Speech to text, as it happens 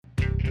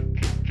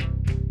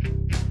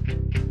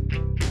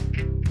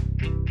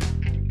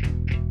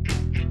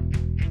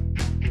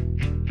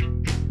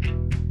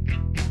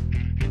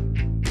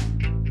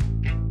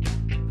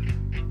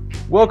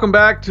Welcome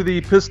back to the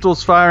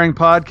Pistols Firing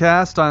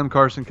Podcast. I'm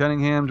Carson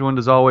Cunningham, joined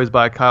as always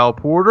by Kyle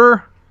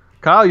Porter.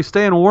 Kyle, you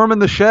staying warm in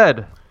the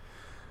shed?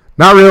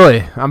 Not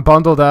really. I'm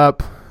bundled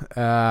up.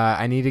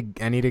 I need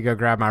to go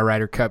grab my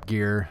Ryder Cup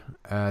gear.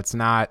 It's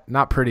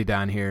not pretty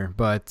down here,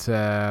 but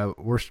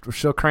we're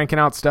still cranking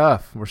out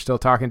stuff. We're still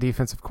talking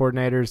defensive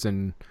coordinators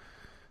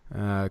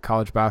and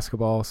college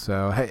basketball.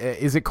 So, hey,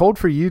 is it cold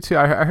for you too?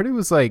 I heard it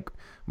was like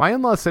my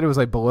in-laws said it was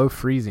like below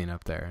freezing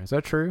up there. Is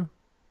that true?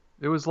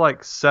 It was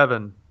like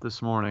 7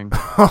 this morning.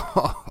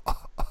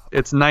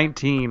 It's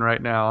 19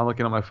 right now. I'm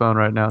looking at my phone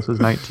right now. It says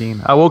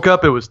 19. I woke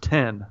up, it was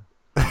 10.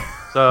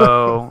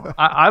 So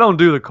I don't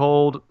do the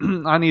cold.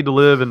 I need to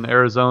live in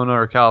Arizona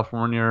or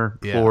California or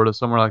Florida,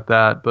 somewhere like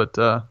that. But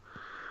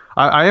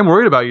I am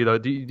worried about you, though.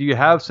 Do you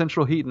have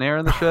central heat and air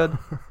in the shed?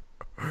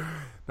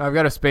 No, I've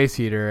got a space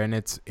heater, and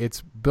it's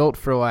built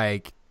for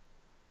I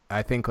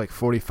think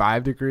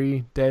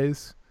 45-degree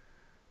days,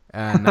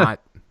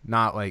 not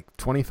like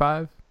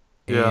 25.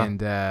 Yeah. And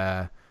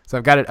so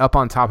I've got it up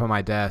on top of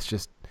my desk.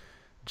 Just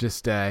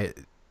it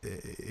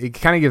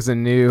kind of gives a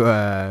new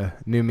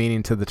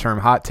meaning to the term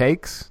hot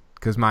takes,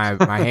 because my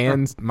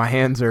hands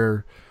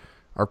are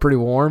pretty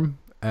warm.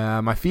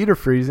 My feet are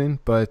freezing,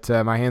 but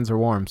my hands are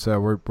warm, so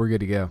we're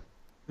good to go.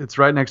 It's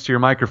right next to your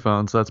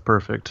microphone, so that's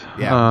perfect.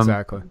 Yeah,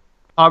 exactly.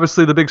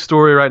 Obviously, the big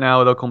story right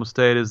now at Oklahoma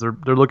State is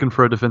they're looking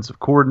for a defensive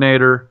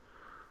coordinator.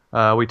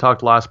 We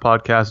talked last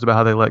podcast about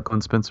how they let Glenn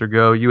Spencer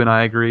go. You and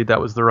I agreed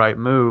that was the right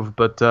move,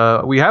 but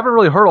we haven't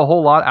really heard a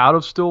whole lot out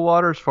of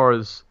Stillwater as far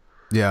as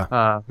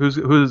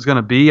who's going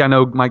to be. I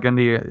know Mike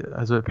Gundy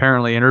has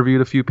apparently interviewed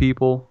a few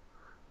people,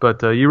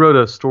 but you wrote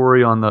a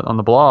story on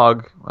the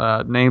blog,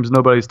 names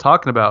nobody's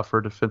talking about for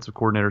a defensive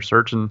coordinator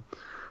search, and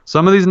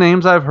some of these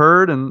names I've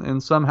heard,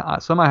 and some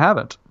I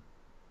haven't.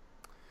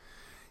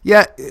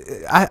 Yeah,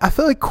 I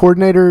feel like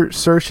coordinator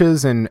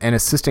searches and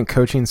assistant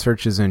coaching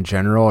searches in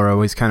general are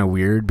always kind of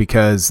weird,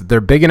 because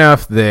they're big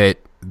enough that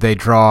they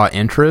draw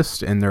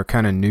interest and they're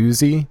kind of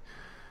newsy,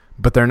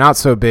 but they're not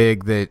so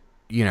big that,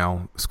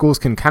 schools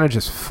can kind of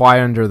just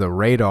fly under the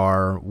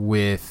radar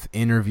with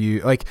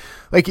interview. Like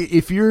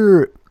if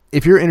you're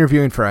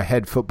interviewing for a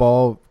head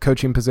football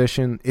coaching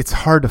position, it's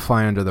hard to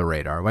fly under the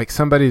radar. Like,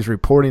 somebody's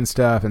reporting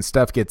stuff and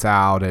stuff gets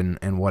out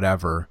and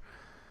whatever.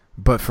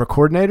 But for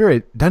coordinator,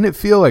 doesn't it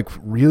feel like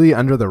really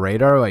under the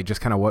radar, like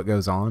just kind of what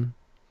goes on?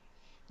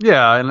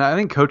 Yeah, and I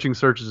think coaching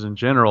searches in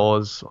general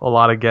is a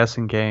lot of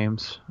guessing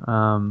games.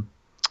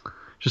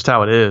 Just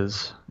how it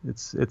is.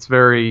 It's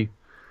very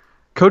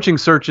coaching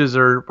searches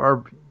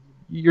are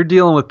you're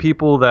dealing with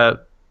people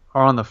that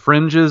are on the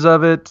fringes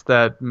of it,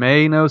 that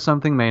may know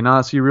something, may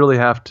not. So you really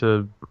have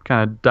to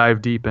kind of dive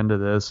deep into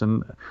this,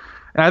 and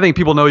I think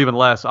people know even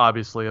less,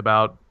 obviously,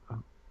 about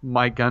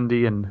Mike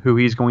Gundy and who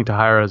he's going to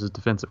hire as his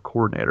defensive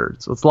coordinator.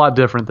 So it's a lot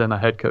different than a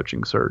head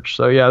coaching search.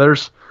 So yeah,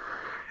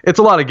 it's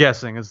a lot of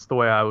guessing is the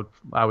way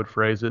I would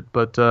phrase it.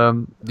 But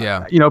Purdue,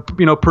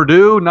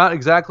 not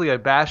exactly a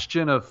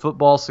bastion of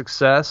football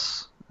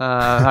success.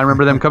 I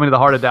remember them coming to the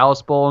Heart of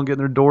Dallas Bowl and getting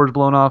their doors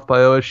blown off by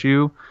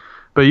OSU.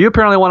 But you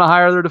apparently want to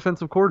hire their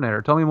defensive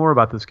coordinator. Tell me more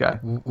about this guy.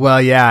 Well,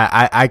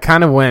 yeah, I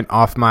kind of went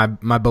off my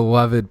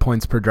beloved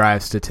points per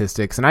drive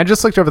statistics, and I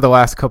just looked over the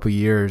last couple of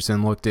years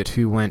and looked at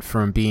who went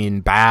from being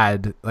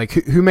bad, like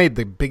who made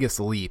the biggest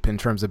leap in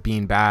terms of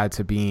being bad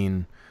to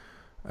being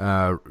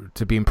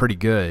pretty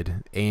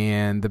good.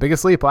 And the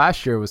biggest leap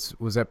last year was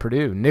at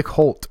Purdue. Nick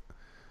Holt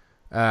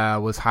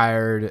was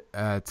hired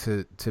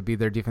to be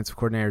their defensive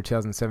coordinator in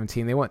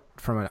 2017. They went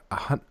from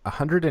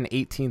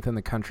 118th in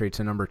the country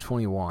to number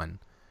 21.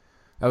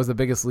 That was the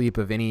biggest leap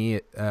of any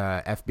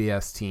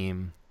FBS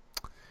team.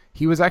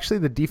 He was actually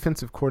the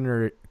defensive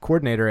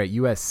coordinator at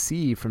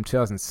USC from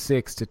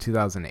 2006 to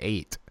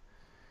 2008.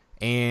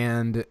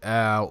 And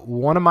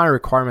one of my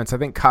requirements, I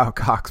think Kyle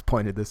Cox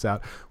pointed this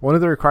out, one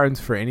of the requirements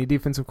for any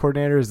defensive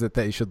coordinator is that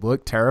they should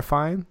look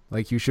terrifying.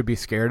 Like, you should be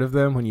scared of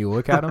them when you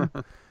look at them.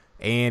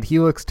 And he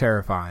looks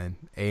terrifying,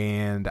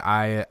 and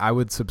I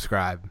would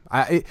subscribe.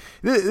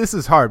 This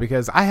is hard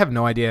because I have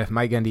no idea if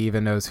Mike Gundy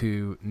even knows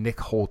who Nick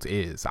Holt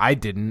is. I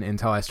didn't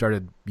until I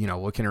started,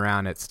 looking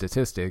around at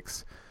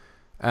statistics.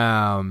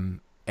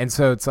 And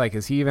so it's like,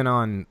 is he even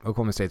on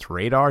Oklahoma State's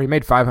radar? He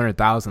made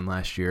 $500,000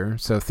 last year,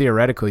 so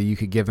theoretically you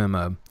could give him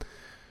a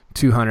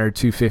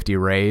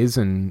 $250 raise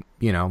and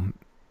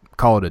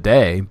call it a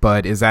day.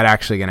 But is that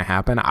actually going to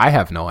happen? I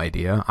have no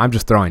idea. I'm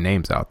just throwing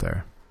names out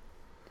there.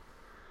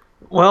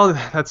 Well,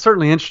 that's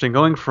certainly interesting.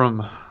 Going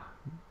from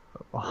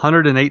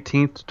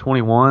 118th to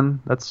 21,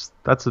 that's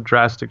a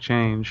drastic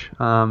change.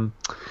 I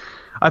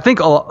think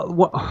a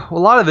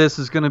lot of this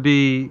is going to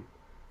be,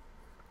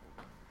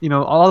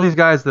 all these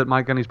guys that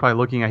Mike Gundy's probably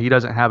looking at, he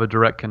doesn't have a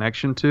direct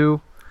connection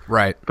to.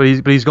 Right. But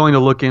he's going to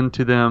look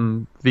into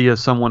them via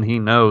someone he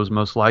knows,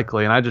 most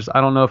likely. And I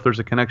don't know if there's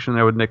a connection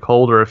there with Nick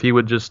Holt, or if he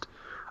would just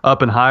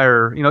up and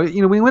hire,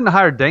 we went and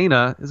hired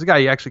Dana. It's a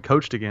guy he actually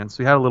coached against.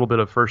 So he had a little bit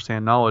of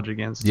firsthand knowledge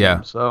against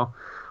him. So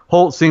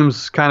Holt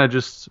seems kind of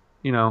just,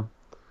 a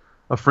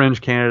fringe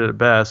candidate at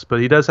best,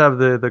 but he does have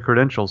the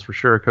credentials for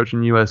sure.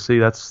 Coaching USC,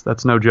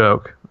 that's no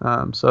joke.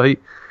 So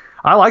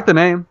I like the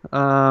name.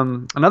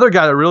 Another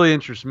guy that really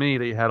interests me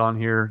that you had on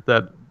here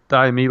that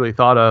I immediately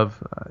thought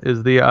of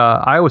is the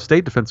Iowa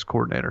State defensive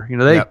coordinator. You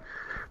know, Yep.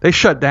 they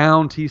shut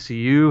down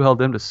TCU, held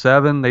them to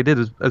 7. They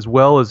did as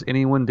well as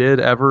anyone did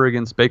ever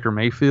against Baker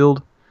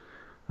Mayfield.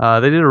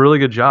 They did a really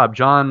good job.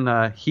 John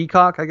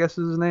Heacock, I guess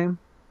is his name.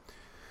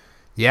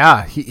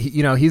 Yeah,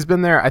 he's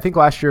been there. I think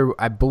last year,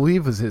 I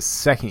believe, was his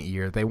second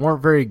year. They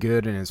weren't very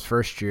good in his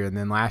first year, and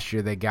then last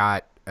year they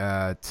got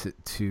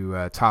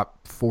to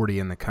top 40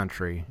 in the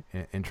country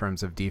in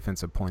terms of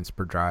defensive points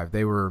per drive.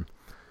 They were,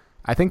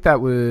 I think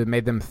that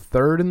made them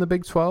third in the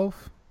Big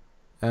 12.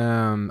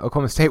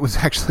 Oklahoma State was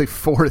actually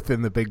fourth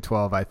in the Big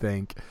 12, I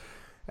think.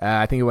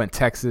 I think it went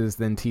Texas,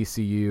 then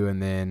TCU,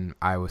 and then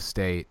Iowa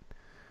State.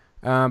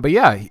 But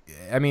yeah,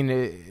 I mean,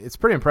 it's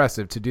pretty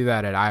impressive to do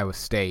that at Iowa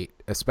State,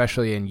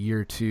 especially in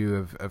year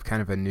 2 of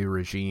kind of a new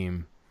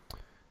regime.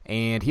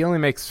 And he only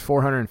makes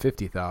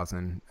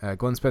 $450,000.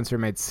 Glenn Spencer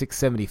made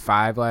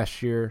 $675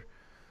 last year,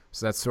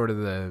 so that's sort of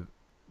the,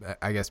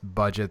 I guess,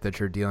 budget that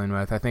you're dealing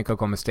with. I think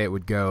Oklahoma State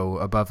would go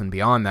above and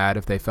beyond that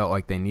if they felt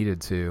like they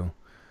needed to.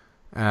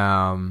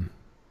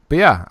 But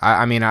yeah,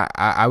 I mean,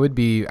 I would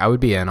be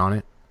in on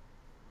it.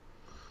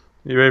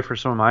 You ready for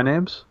some of my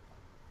names?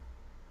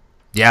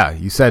 Yeah,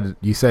 you said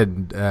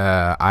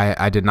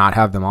I did not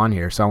have them on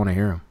here, so I want to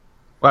hear them.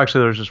 Well,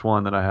 actually, there's just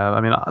one that I have.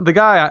 I mean, the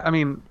guy. I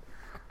mean,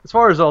 as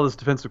far as all this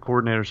defensive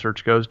coordinator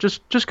search goes,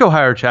 just go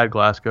hire Chad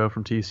Glasgow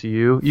from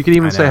TCU. You can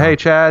even say, hey,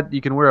 Chad,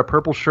 you can wear a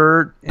purple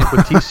shirt and put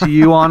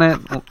TCU on it.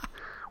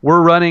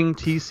 We're running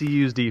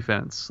TCU's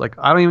defense. Like,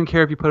 I don't even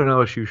care if you put an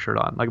OSU shirt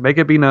on. Like, make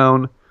it be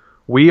known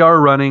we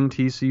are running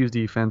TCU's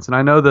defense. And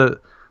I know the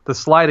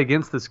slight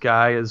against this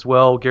guy is,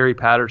 well, Gary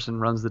Patterson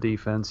runs the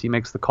defense. He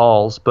makes the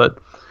calls. But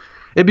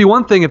it'd be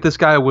one thing if this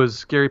guy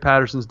was Gary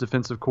Patterson's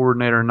defensive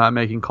coordinator and not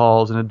making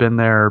calls and had been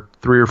there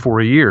 3 or 4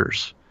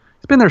 years.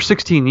 He's been there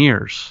 16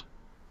 years.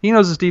 He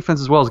knows his defense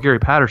as well as Gary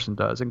Patterson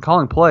does. And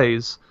calling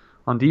plays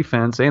on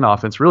defense and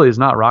offense really is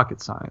not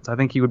rocket science. I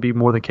think he would be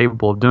more than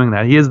capable of doing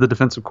that. He is the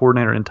defensive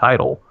coordinator in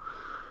title.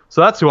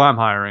 So that's who I'm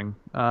hiring.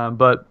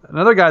 But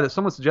another guy that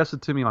someone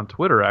suggested to me on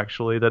Twitter,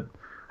 actually, that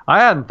I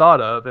hadn't thought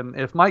of, and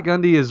if Mike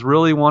Gundy is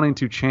really wanting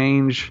to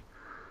change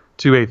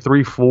to a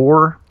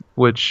 3-4,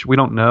 which we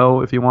don't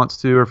know if he wants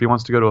to, or if he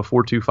wants to go to a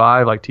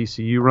 4-2-5 like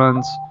TCU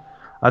runs,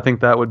 I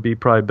think that would be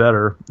probably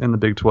better in the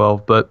Big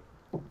 12. But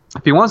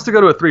if he wants to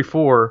go to a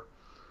 3-4,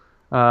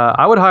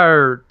 I would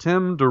hire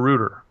Tim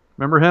DeRuyter.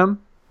 Remember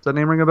him? Does that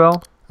name ring a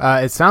bell?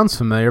 It sounds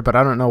familiar, but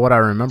I don't know what I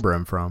remember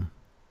him from.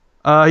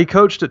 He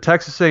coached at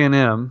Texas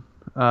A&M.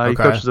 He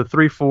coached as a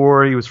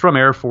 3-4. He was from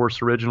Air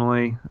Force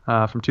originally,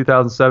 from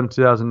 2007 to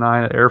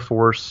 2009 at Air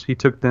Force. He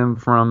took them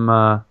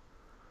from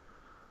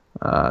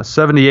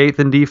 78th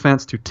in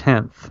defense to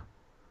 10th.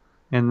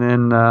 And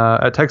then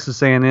at Texas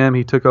A&M,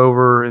 he took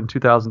over in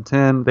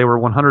 2010. They were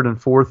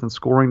 104th in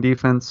scoring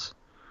defense.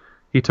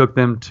 He took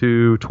them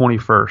to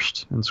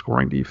 21st in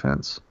scoring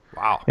defense.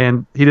 Wow.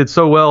 And he did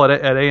so well at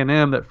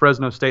A&M that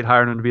Fresno State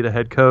hired him to be the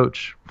head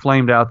coach.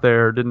 Flamed out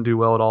there, didn't do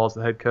well at all as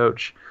the head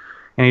coach.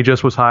 And he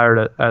just was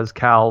hired as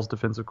Cal's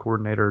defensive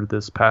coordinator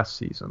this past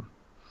season.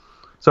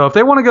 So if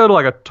they want to go to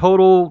like a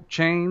total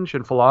change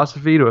in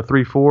philosophy to a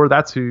 3-4,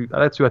 that's who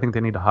I think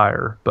they need to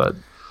hire. But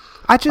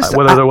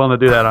whether they're willing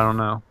to do that, I don't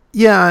know.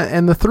 Yeah,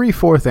 and the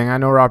 3-4 thing, I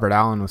know Robert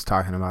Allen was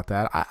talking about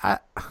that.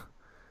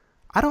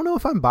 I don't know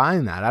if I'm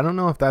buying that. I don't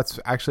know if that's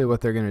actually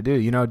what they're going to do.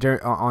 You know,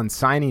 on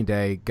signing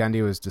day,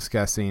 Gundy was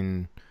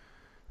discussing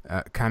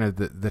kind of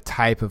the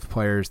type of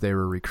players they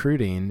were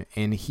recruiting,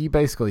 and he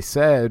basically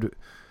said,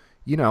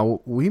 you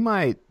know, we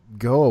might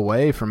go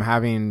away from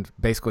having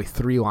basically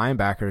 3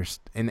 linebackers,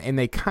 and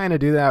they kind of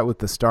do that with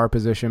the star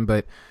position,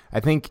 but I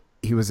think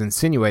he was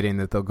insinuating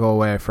that they'll go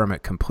away from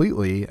it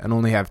completely and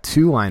only have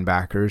 2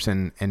 linebackers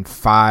and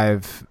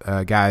 5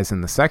 guys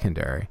in the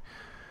secondary.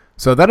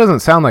 So that doesn't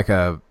sound like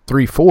a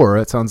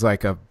 3-4. It sounds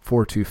like a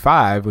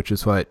 4-2-5, which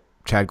is what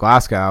Chad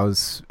Glasgow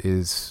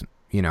is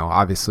you know,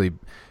 obviously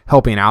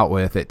helping out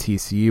with at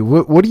TCU.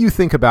 What do you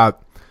think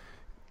about?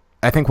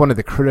 I think one of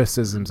the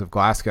criticisms of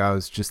Glasgow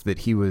is just that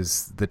he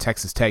was the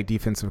Texas Tech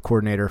defensive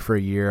coordinator for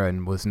a year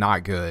and was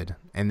not good,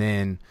 and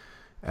then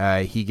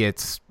he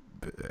gets,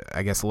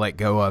 I guess, let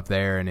go of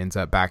there and ends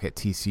up back at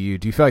TCU.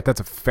 Do you feel like that's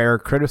a fair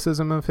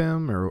criticism of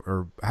him,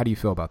 or how do you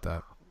feel about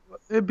that?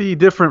 It'd be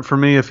different for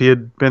me if he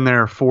had been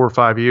there 4 or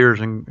 5 years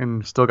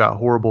and still got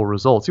horrible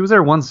results. He was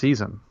there 1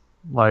 season.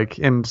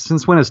 And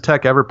since when has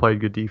Tech ever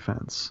played good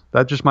defense?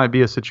 That just might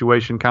be a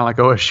situation kind of like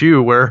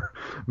OSU where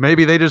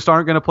maybe they just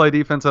aren't going to play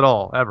defense at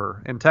all,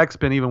 ever. And Tech's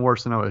been even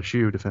worse than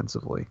OSU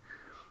defensively.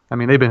 I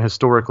mean, they've been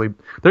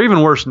they're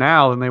even worse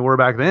now than they were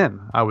back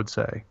then, I would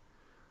say.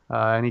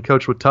 And he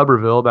coached with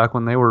Tuberville back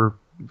when they were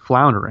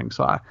floundering.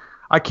 So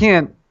I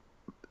can't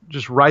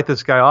just write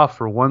this guy off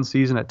for 1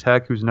 season at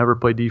Tech who's never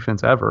played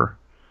defense ever.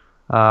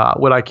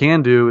 What I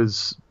can do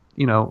is,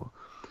 you know,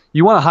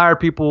 you want to hire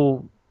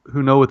people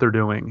who know what they're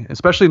doing,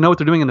 especially know what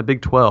they're doing in the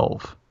Big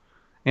 12.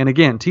 And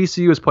again,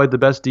 TCU has played the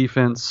best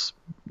defense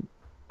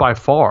by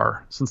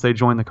far since they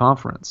joined the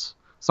conference.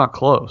 It's not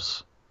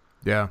close.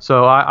 Yeah.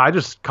 So I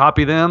just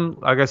copy them.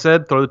 Like I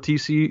said, throw the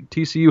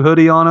TCU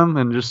hoodie on them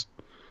and just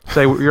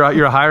say you're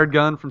a hired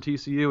gun from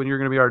TCU and you're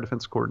going to be our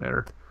defense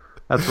coordinator.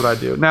 That's what I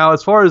do. Now,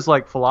 as far as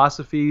like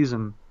philosophies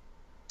and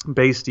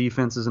base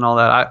defenses and all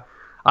that,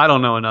 I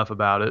don't know enough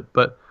about it.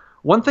 But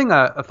one thing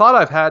I thought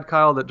I've had,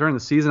 Kyle, that during the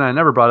season I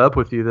never brought up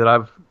with you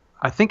that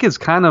I think is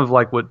kind of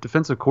like what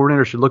defensive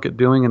coordinators should look at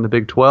doing in the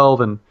Big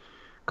 12 and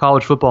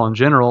college football in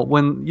general.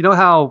 When you know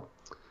how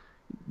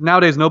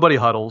nowadays nobody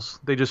huddles,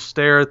 they just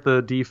stare at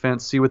the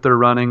defense, see what they're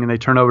running, and they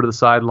turn over to the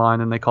sideline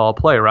and they call a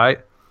play, right?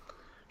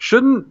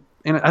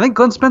 And I think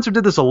Glenn Spencer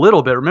did this a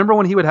little bit. Remember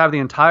when he would have the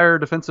entire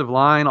defensive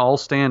line all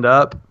stand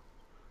up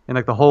and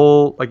like the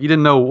whole, like you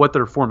didn't know what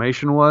their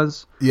formation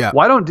was? Yeah.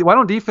 Why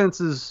don't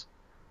defenses,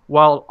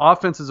 while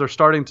offenses are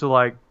starting to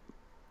like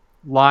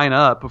line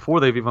up before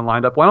they've even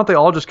lined up, why don't they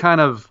all just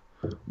kind of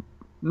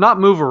not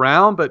move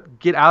around, but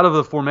get out of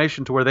the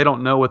formation to where they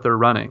don't know what they're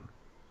running?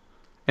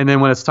 And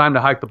then when it's time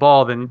to hike the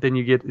ball, then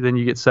you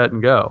get set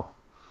and go.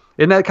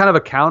 Isn't that kind of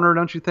a counter,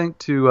 don't you think,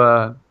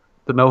 to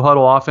the no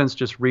huddle offense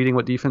just reading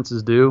what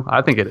defenses do?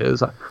 I think it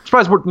is. I'm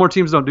surprised more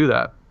teams don't do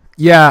that.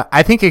 Yeah,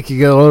 I think it could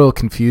get a little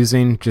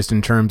confusing just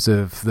in terms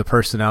of the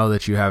personnel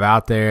that you have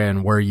out there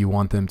and where you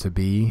want them to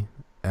be.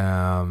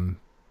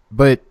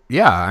 But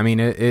yeah, I mean,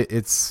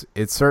 it's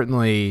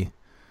certainly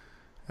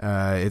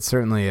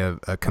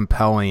a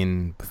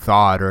compelling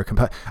thought or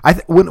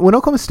when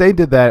Oklahoma State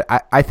did that,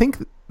 I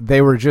think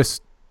they were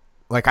just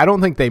like, I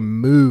don't think they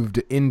moved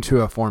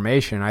into a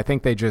formation. I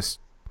think they just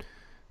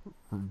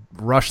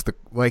rushed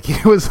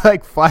it was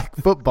like flag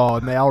football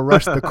and they all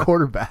rushed the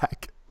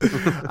quarterback.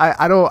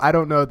 I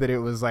don't know that it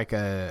was like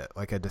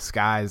a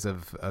disguise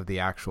of the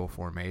actual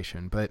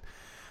formation, but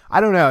I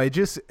don't know. It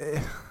just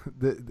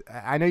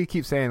I know you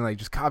keep saying like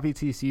just copy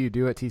TCU,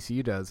 do what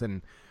TCU does,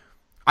 and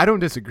I don't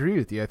disagree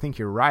with you. I think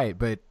you're right,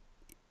 but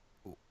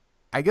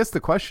I guess the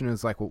question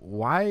is like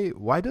why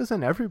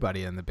doesn't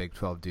everybody in the Big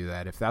 12 do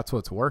that if that's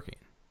what's working?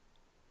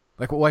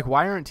 Like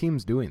why aren't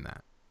teams doing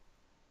that?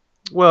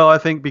 Well, I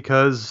think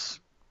because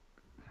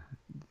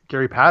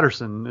Gary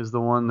Patterson is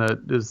the one that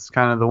is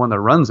kind of the one that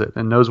runs it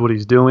and knows what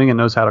he's doing and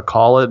knows how to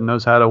call it and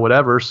knows how to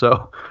whatever.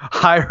 So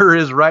hire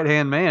his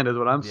right-hand man is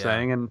what I'm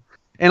saying. And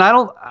I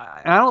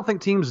don't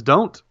think teams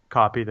don't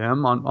copy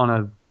them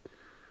on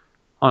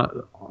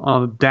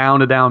a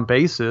down-to-down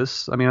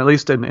basis. I mean, at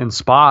least in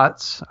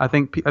spots. I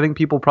think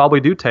people probably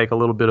do take a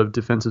little bit of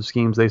defensive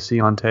schemes they see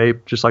on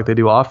tape, just like they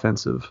do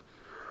offensive.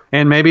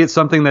 And maybe it's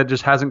something that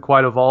just hasn't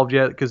quite evolved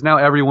yet because now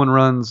everyone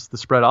runs the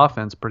spread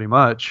offense pretty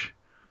much.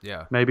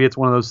 Yeah. Maybe it's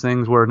one of those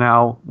things where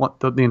now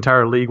the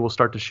entire league will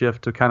start to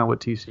shift to kind of what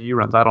TCU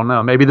runs. I don't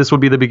know. Maybe this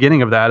would be the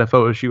beginning of that if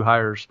OSU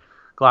hires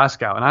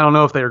Glasgow. And I don't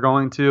know if they are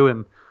going to,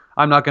 and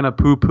I'm not going to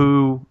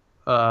poo-poo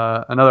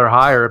another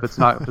hire if it's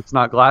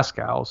not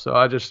Glasgow. So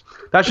I just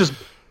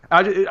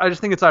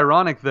think it's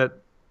ironic that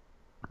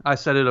I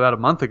said it about a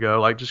month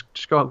ago. Like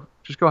just go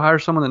hire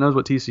someone that knows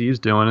what TCU's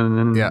doing, and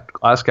then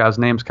Glasgow's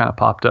name's kind of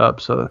popped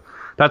up. So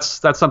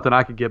that's something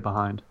I could get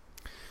behind.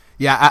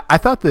 Yeah, I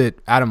thought that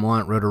Adam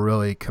Lunt wrote a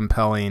really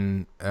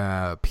compelling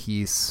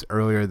piece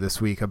earlier this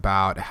week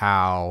about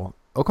how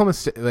Oklahoma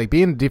State, like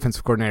being a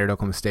defensive coordinator at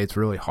Oklahoma State, is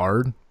really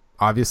hard,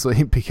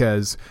 obviously,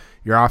 because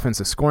your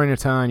offense is scoring a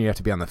ton, you have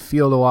to be on the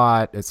field a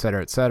lot, et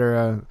cetera, et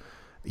cetera.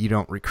 You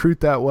don't recruit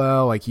that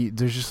well. Like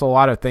there's just a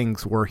lot of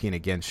things working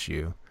against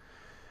you.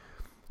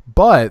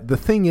 But the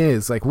thing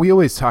is, like we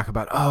always talk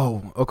about,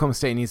 Oklahoma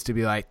State needs to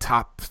be like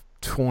top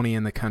 20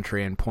 in the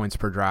country in points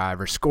per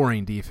drive or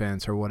scoring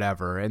defense or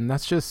whatever, and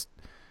that's just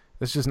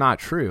not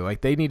true.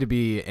 Like they need to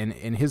be,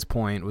 and his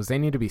point was they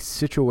need to be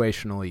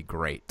situationally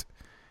great.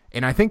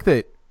 And I think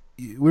that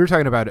we were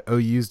talking about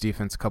OU's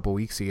defense a couple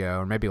weeks ago,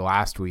 or maybe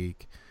last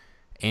week,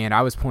 and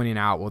I was pointing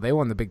out, well, they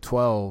won the Big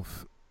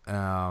 12,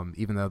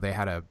 even though they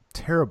had a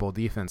terrible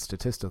defense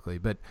statistically.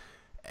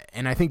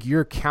 And I think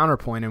your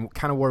counterpoint and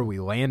kind of where we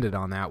landed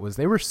on that was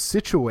they were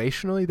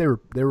situationally,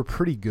 they were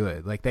pretty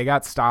good. Like they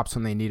got stops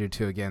when they needed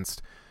to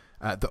against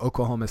the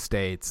Oklahoma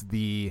States,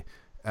 the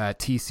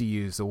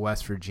TCUs, the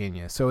West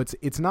Virginia. So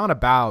it's not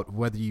about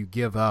whether you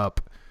give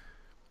up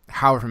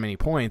however many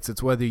points.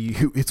 It's whether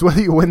you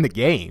win the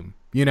game,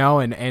 you know.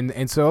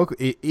 And so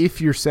if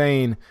you're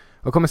saying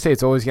Oklahoma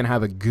State's always going to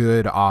have a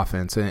good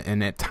offense,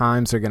 and at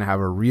times they're going to have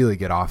a really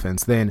good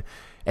offense, then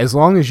as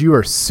long as you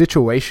are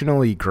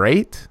situationally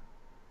great,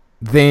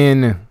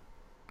 then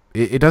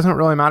it doesn't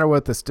really matter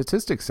what the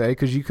statistics say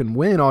because you can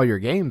win all your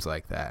games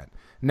like that.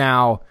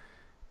 Now,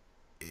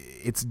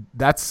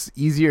 that's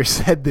easier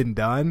said than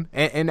done.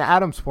 And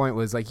Adam's point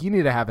was like you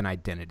need to have an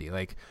identity.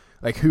 Like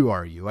who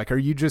are you? Like, are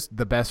you just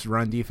the best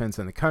run defense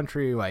in the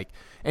country? Like,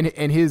 and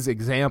his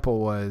example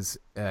was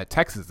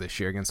Texas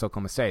this year against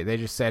Oklahoma State. They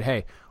just said,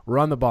 hey,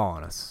 run the ball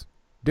on us.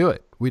 Do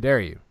it. We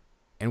dare you.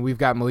 And we've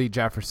got Malik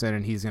Jefferson,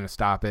 and he's going to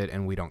stop it,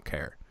 and we don't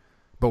care.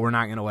 But we're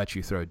not going to let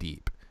you throw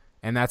deep.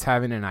 And that's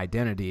having an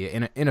identity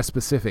in a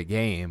specific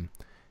game.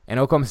 And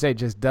Oklahoma State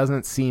just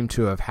doesn't seem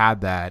to have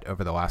had that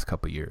over the last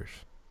couple of years.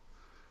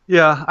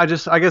 Yeah, I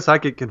guess I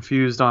get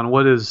confused on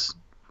what is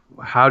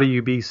how do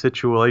you be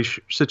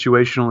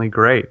situationally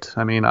great?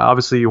 I mean,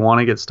 obviously you want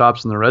to get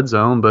stops in the red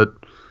zone, but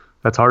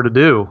that's hard to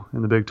do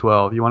in the Big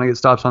 12. You want to get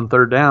stops on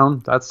third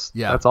down. That's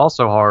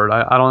also hard.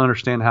 I don't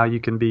understand how you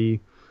can be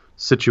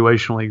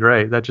situationally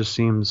great. That just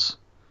seems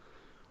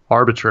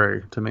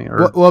arbitrary to me.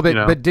 Or,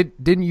 but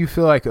didn't you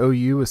feel like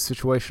OU was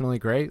situationally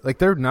great? Like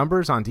their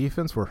numbers on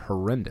defense were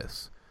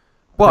horrendous.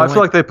 Well, I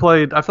feel like they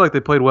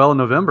played well in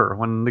November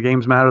when the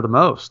games matter the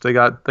most. They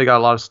got a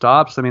lot of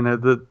stops. I mean,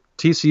 the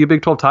TCU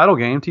Big 12 title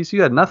game,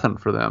 TCU had nothing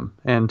for them,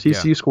 and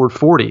TCU scored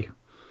 40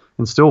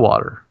 in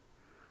Stillwater.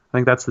 I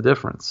think that's the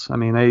difference. I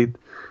mean,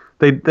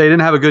 they didn't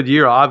have a good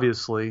year,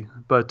 obviously,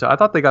 but I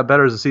thought they got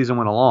better as the season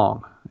went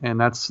along, and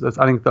that's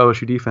I think the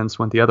OSU defense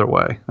went the other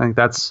way. I think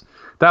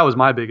that was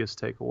my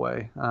biggest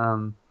takeaway.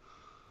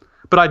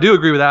 But I do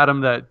agree with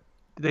Adam that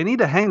they need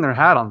to hang their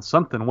hat on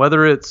something,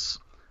 whether it's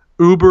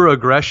uber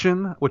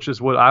aggression, which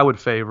is what I would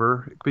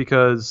favor,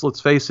 because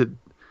let's face it,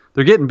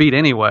 they're getting beat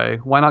anyway.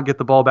 Why not get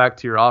the ball back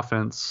to your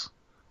offense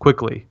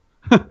quickly?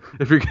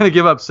 If you're going to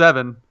give up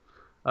 7,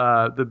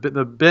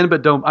 the bend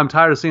but don't. I'm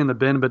tired of seeing the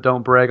bend but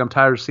don't break. I'm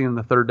tired of seeing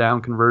the third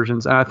down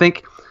conversions. And I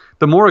think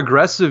the more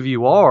aggressive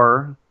you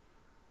are,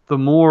 the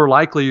more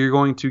likely you're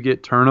going to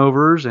get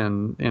turnovers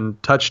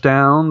and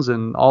touchdowns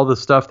and all the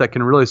stuff that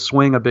can really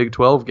swing a Big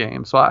 12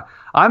 game. So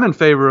I'm in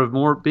favor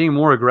of being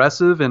more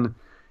aggressive. And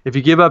if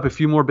you give up a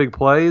few more big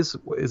plays,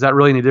 is that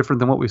really any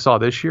different than what we saw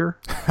this year?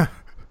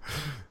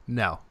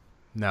 No,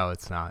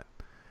 it's not.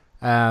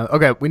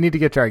 Okay, we need to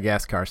get to our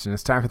guest, Carson.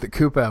 It's time for the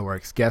Coop Ale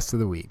Works Guest of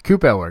the Week.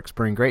 Coop Ale Works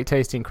bring great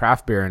tasting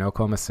craft beer in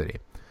Oklahoma City.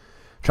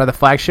 Try the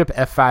flagship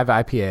F5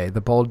 IPA,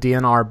 the bold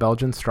DNR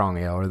Belgian Strong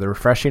Ale, or the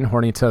refreshing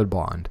Horny Toad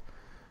Blonde.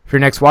 For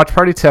your next watch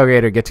party,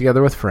 tailgate, or get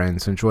together with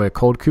friends, enjoy a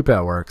cold Coop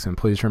Ale Works, and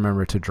please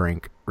remember to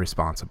drink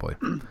responsibly.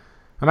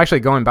 I'm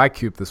actually going by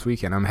Coop this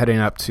weekend. I'm heading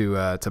up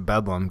to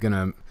Bedlam.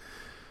 Gonna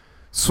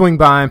swing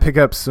by and pick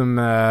up some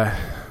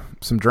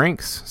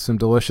drinks, some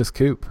delicious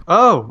Coop.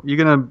 Oh, you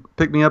gonna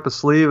pick me up a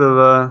sleeve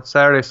of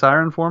Saturday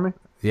Siren for me?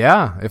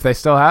 Yeah, if they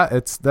still have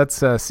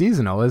that's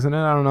seasonal, isn't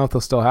it? I don't know if they'll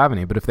still have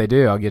any, but if they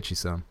do, I'll get you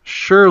some.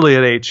 Surely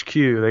at HQ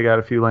they got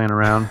a few laying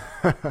around.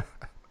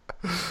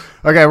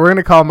 Okay, we're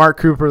gonna call Mark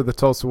Cooper of the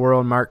Tulsa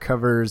World. Mark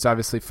covers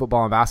obviously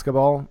football and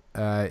basketball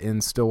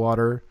in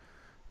Stillwater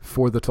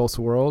for the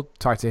Tulsa World.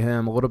 Talk to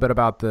him a little bit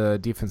about the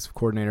defensive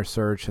coordinator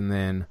search, and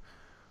then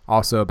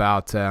also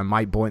about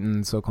Mike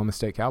Boynton's Oklahoma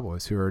State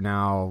Cowboys, who are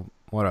now,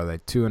 what are they,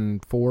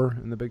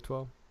 2-4 in the Big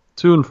 12?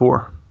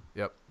 2-4.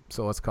 Yep.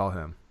 So let's call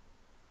him.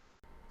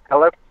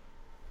 Hello.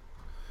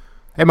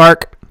 Hey,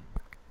 Mark.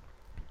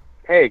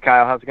 Hey,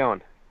 Kyle. How's it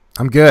going?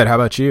 I'm good. How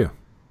about you?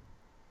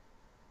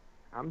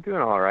 I'm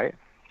doing all right.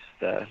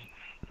 Just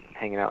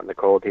hanging out in the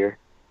cold here.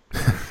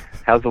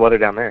 How's the weather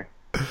down there?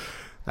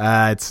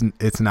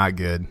 It's not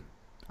good.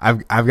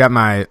 I've got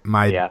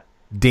my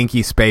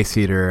dinky space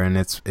heater, and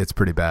it's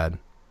pretty bad.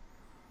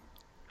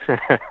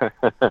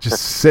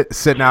 Just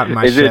sitting out in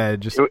my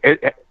shed. Is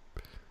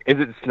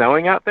it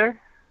snowing out there?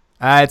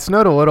 It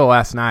snowed a little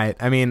last night.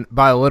 I mean,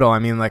 by a little, I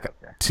mean like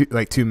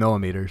 2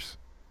 millimeters.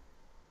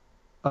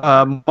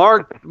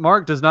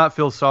 Mark does not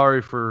feel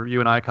sorry for you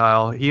and I,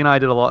 Kyle. He and I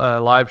did a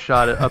live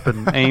shot up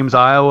in Ames,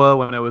 Iowa,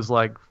 when it was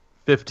like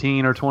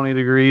 15 or 20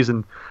 degrees,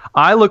 and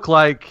I look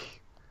like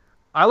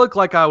I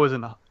was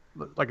in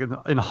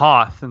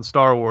Hoth in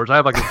Star Wars. I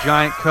have like a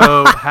giant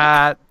coat,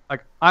 hat,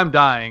 like I'm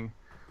dying.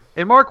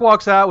 And Mark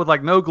walks out with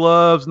like no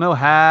gloves, no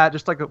hat,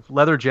 just like a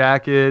leather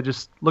jacket,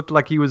 just looked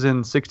like he was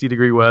in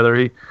 60-degree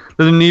weather.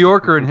 The New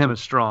Yorker in him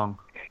is strong.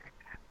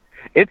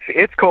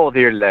 It's cold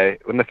here today.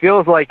 When the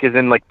feels like is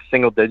in like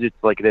single digits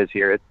like it is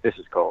here, this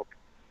is cold.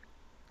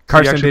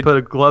 Carson, you actually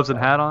put gloves and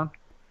hat on?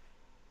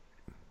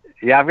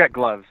 Yeah, I've got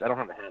gloves. I don't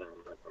have a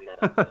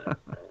hat on.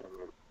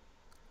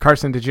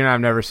 Carson, did you know I've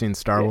never seen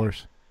Star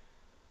Wars?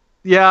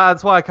 Yeah,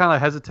 that's why I kind of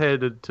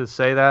hesitated to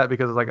say that,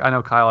 because like I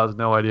know Kyle has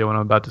no idea what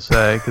I'm about to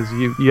say, because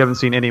you haven't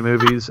seen any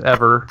movies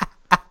ever,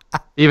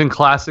 even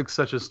classics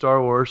such as Star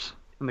Wars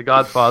and The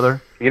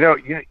Godfather.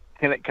 Can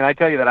I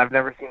tell you that I've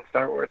never seen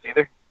Star Wars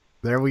either?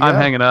 There we go. I'm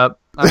hanging up.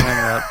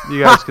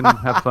 You guys can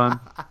have fun.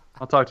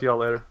 I'll talk to y'all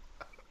later.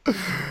 Okay,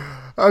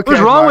 what's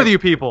wrong with you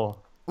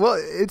people? Well,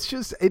 it's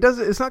just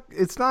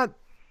it's not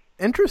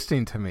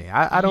interesting to me.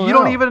 I don't. You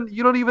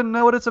don't even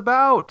know what it's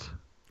about.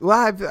 Well,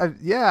 I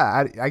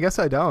guess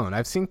I don't.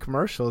 I've seen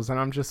commercials, and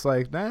I'm just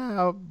like, nah,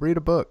 I'll read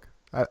a book.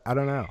 I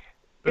don't know.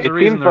 It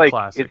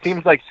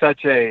seems like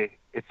such a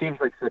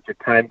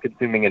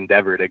time-consuming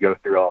endeavor to go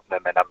through all of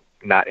them, and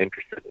I'm not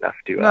interested enough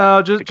to.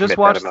 No, just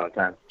watch.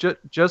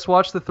 Just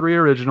watch the 3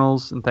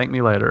 originals and thank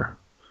me later.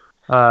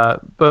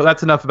 But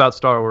that's enough about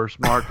Star Wars,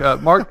 Mark.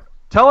 Mark,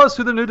 tell us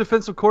who the new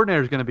defensive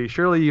coordinator is going to be.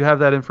 Surely you have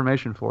that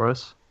information for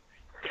us.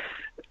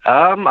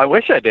 I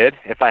wish I did.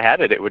 If I had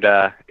it, it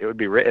would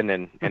be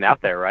written and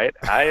out there, right?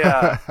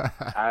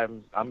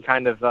 I'm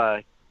kind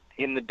of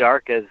in the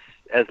dark as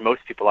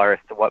most people are as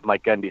to what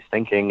Mike Gundy's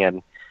thinking,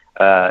 and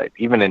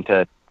even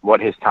into what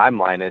his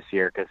timeline is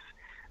here, because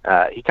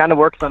he kind of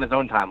works on his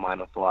own timeline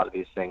with a lot of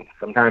these things.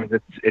 Sometimes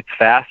it's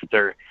fast,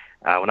 or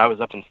When I was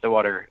up in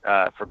Stillwater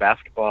for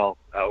basketball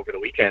over the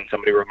weekend,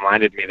 somebody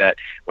reminded me that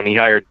when he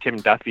hired Tim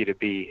Duffy to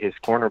be his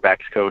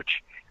cornerbacks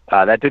coach,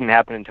 that didn't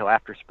happen until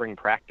after spring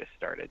practice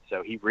started.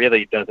 So he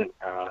really doesn't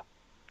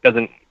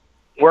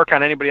work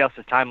on anybody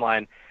else's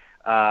timeline.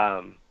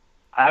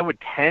 I would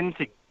tend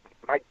to,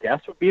 my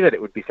guess would be that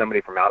it would be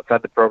somebody from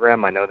outside the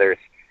program. I know there's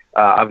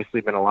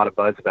obviously been a lot of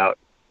buzz about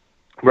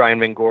Brian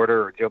Van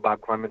Gorder or Joe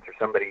Bob Clements or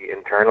somebody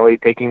internally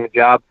taking the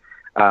job.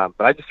 But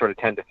I just sort of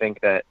tend to think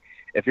that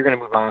if you're going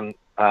to move on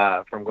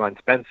from Glenn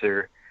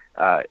Spencer,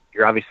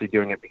 you're obviously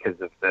doing it because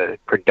of the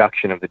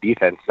production of the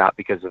defense, not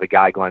because of the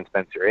guy Glenn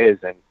Spencer is.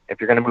 And if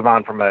you're going to move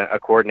on from a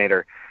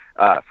coordinator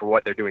for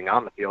what they're doing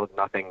on the field,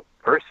 nothing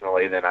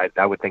personally, then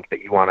I would think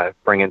that you want to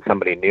bring in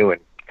somebody new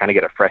and kind of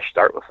get a fresh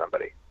start with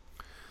somebody.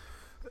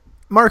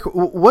 Mark,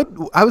 what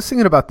I was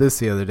thinking about this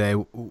the other day.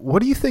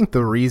 What do you think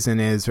the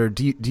reason is, or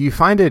do you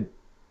find it?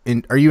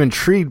 Are you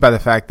intrigued by the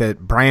fact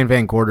that Brian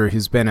Van Gorder,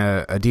 who's been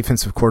a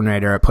defensive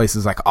coordinator at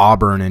places like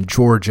Auburn and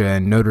Georgia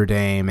and Notre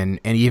Dame and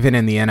even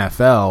in the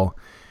NFL,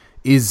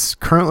 is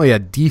currently a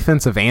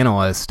defensive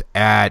analyst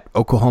at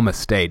Oklahoma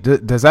State?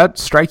 Does that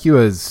strike you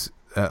as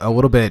a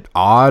little bit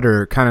odd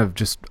or kind of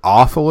just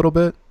off a little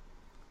bit?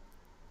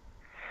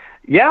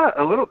 Yeah,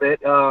 a little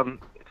bit. It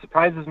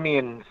surprises me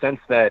in the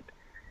sense that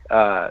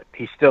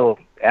he's still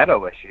at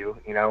OSU.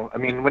 You know, I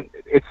mean,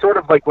 it's sort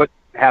of like what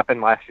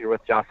happened last year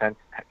with Josh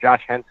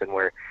Henson,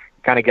 where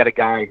you kind of get a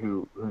guy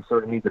who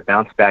sort of needs a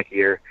bounce back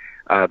year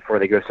before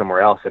they go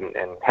somewhere else. And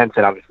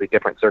Henson, obviously,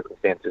 different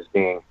circumstances,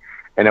 being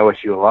an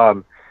OSU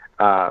alum.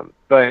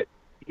 But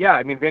yeah,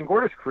 I mean, Van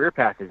Gorder's career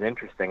path is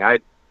interesting. I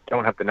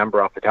don't have the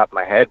number off the top of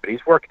my head, but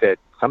he's worked at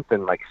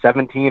something like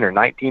 17 or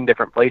 19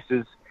 different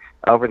places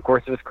over the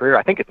course of his career.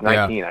 I think it's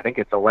 19. Yeah. I think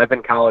it's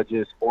 11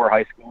 colleges, 4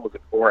 high schools,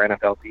 and 4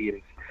 NFL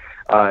teams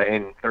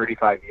in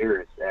 35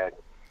 years.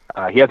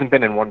 And he hasn't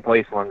been in one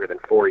place longer than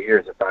 4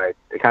 years, if I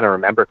kind of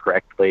remember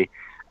correctly.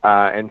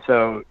 And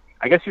so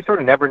I guess you sort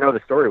of never know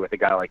the story with a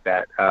guy like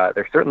that.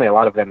 There's certainly a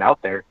lot of them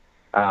out there.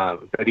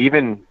 But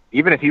even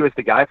if he was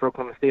the guy for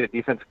Oklahoma State at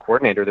defensive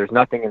coordinator, there's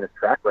nothing in his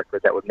track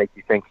record that would make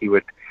you think he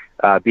would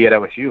be at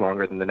OSU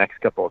longer than the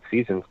next couple of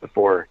seasons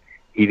before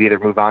he'd either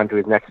move on to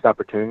his next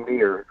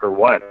opportunity or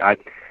what.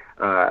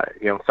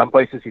 Some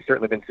places he's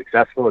certainly been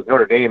successful. His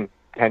Notre Dame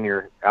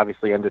tenure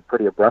obviously ended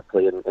pretty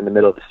abruptly in the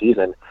middle of the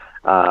season.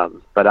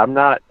 But I'm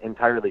not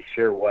entirely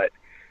sure what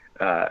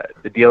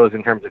the deal is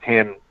in terms of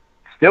him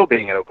still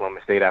being at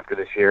Oklahoma State after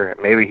this year.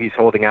 Maybe he's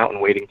holding out and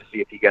waiting to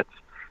see if he gets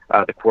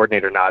the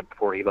coordinator nod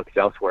before he looks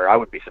elsewhere. I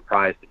would be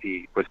surprised if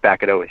he was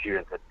back at OSU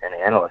as an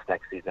analyst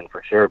next season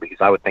for sure, because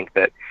I would think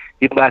that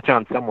he'd latch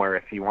on somewhere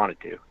if he wanted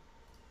to.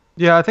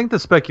 Yeah, I think the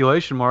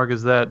speculation, Mark,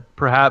 is that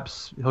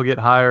perhaps he'll get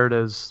hired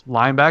as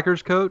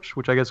linebackers coach,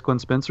 which I guess Glenn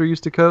Spencer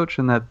used to coach,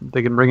 and that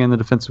they can bring in the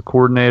defensive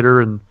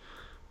coordinator, and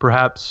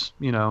perhaps,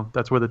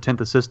 that's where the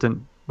 10th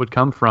assistant would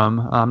come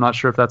from. I'm not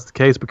sure if that's the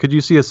case, but could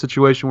you see a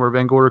situation where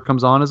Van Gorder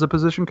comes on as a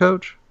position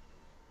coach?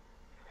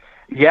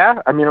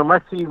 Yeah, I mean,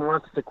 unless he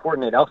wants to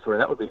coordinate elsewhere,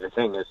 that would be the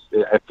thing. Is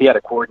if he had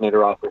a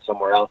coordinator offer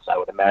somewhere else, I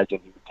would imagine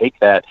he would take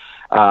that.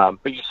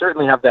 But you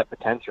certainly have that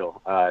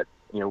potential.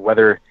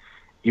 Whether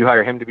you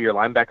hire him to be your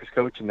linebackers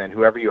coach, and then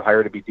whoever you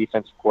hire to be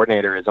defensive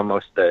coordinator is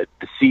almost the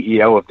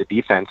CEO of the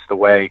defense, the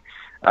way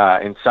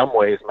in some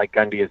ways Mike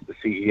Gundy is the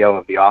CEO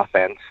of the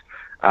offense.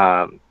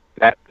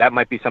 That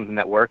might be something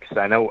that works.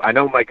 I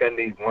know Mike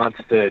Gundy wants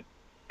to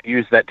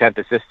use that 10th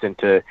assistant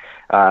to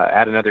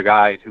add another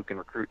guy who can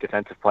recruit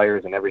defensive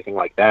players and everything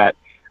like that.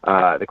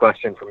 The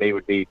question for me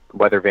would be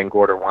whether Van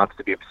Gorder wants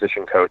to be a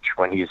position coach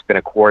when he's been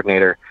a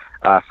coordinator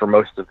for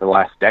most of the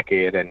last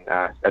decade, and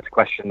that's a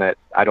question that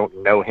I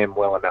don't know him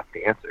well enough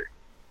to answer.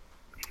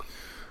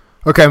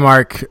 Okay,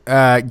 Mark,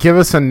 give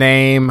us a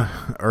name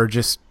or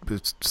just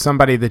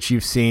somebody that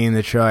you've seen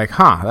that you're like,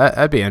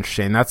 that'd be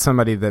interesting. That's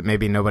somebody that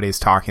maybe nobody's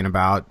talking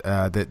about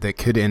that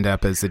could end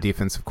up as the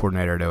defensive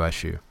coordinator at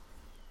OSU.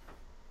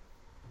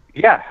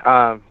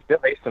 Yeah, Bill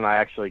Ace and I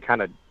actually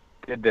kind of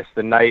did this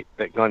the night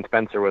that Glenn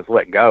Spencer was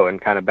let go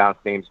and kind of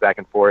bounced names back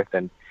and forth.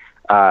 And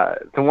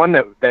the one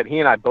that he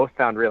and I both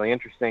found really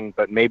interesting,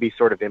 but maybe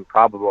sort of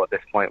improbable at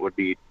this point, would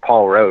be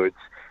Paul Rhodes.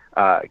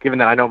 Given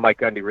that I know Mike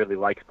Gundy really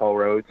likes Paul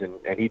Rhodes,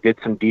 and he did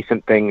some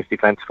decent things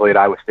defensively at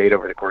Iowa State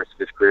over the course of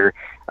his career,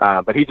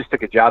 but he just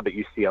took a job at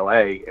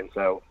UCLA, and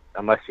so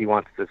unless he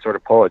wants to sort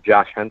of pull a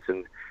Josh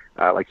Henson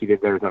like he did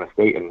at Arizona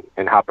State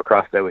and hop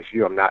across to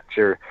OSU, I'm not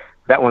sure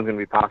that one's going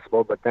to be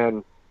possible. But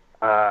then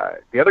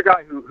the other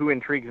guy who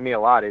intrigues me a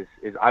lot is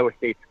Iowa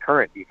State's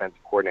current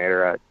defensive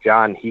coordinator,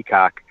 John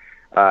Heacock,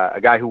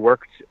 a guy who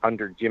worked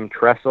under Jim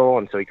Tressel,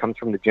 and so he comes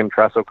from the Jim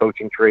Tressel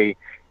coaching tree,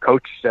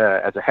 coached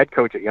as a head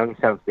coach at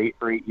Youngstown State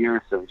for 8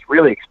 years, so he's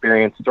really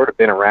experienced, sort of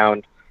been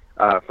around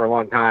for a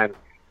long time.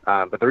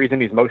 But the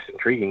reason he's most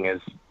intriguing is,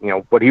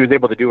 what he was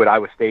able to do at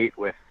Iowa State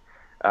with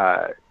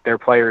their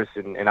players,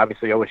 and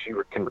obviously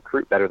OSU can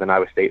recruit better than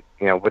Iowa State.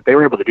 What they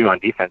were able to do on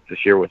defense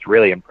this year was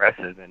really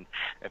impressive. And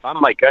if I'm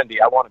Mike Gundy,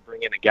 I want to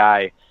bring in a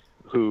guy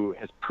who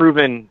has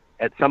proven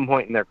at some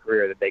point in their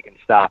career that they can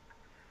stop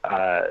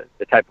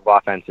the type of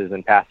offenses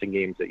and passing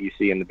games that you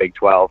see in the Big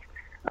 12,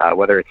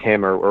 whether it's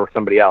him or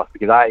somebody else.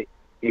 Because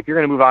if you're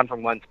going to move on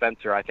from Len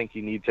Spencer, I think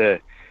you need to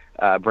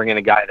bring in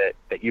a guy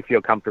that you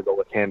feel comfortable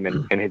with him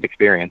and his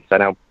experience. I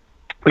know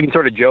we can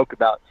sort of joke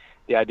about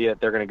the idea that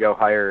they're going to go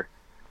hire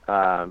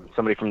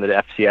somebody from the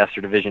FCS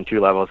or Division II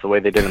levels the way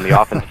they did on the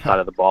offensive side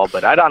of the ball,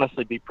 but I'd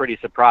honestly be pretty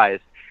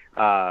surprised.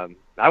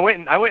 I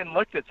went and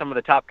looked at some of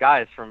the top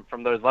guys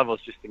from those levels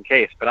just in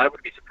case, but I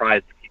would be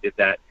surprised if he did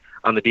that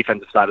on the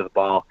defensive side of the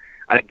ball.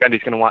 I think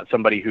Gundy's going to want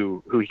somebody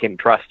who he can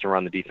trust to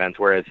run the defense,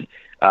 whereas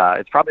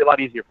it's probably a lot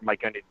easier for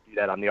Mike Gundy to do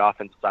that on the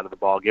offensive side of the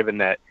ball, given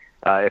that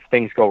if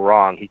things go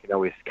wrong, he can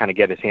always kind of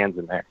get his hands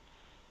in there.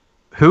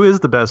 Who is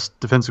the best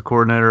defensive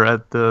coordinator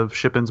at the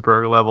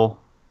Shippensburg level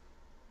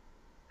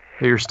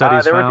that your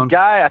studies there found? Was a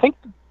guy,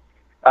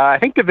 I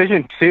think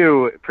Division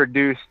II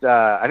produced,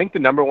 I think the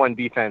number one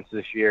defense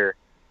this year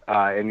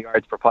in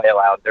yards per play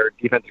allowed. Their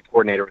defensive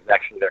coordinator was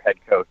actually their head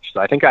coach. So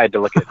I think I had to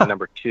look at the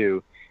number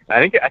 2. I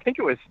think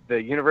it was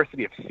the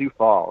University of Sioux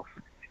Falls.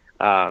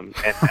 And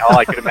all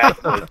I could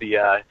imagine was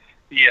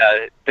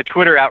the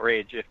Twitter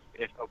outrage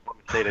if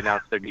Oklahoma State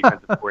announced their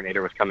defensive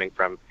coordinator was coming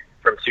from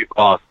Sioux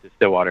Falls to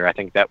Stillwater. I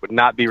think that would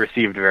not be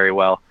received very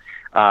well.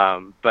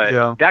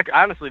 But that's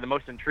honestly the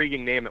most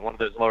intriguing name at one of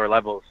those lower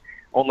levels,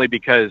 only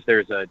because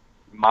there's a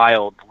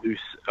mild, loose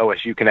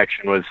OSU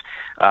connection. Was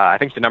I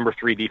think the number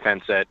 3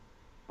 defense at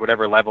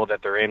whatever level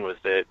that they're in was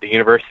the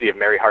University of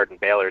Mary Hardin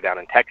Baylor down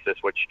in Texas,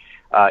 which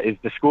is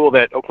the school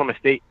that Oklahoma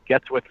State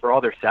gets with for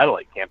all their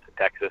satellite camps in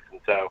Texas. And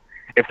so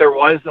if there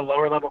was a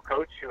lower level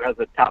coach who has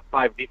a top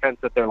 5 defense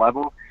at their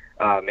level,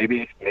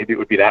 maybe it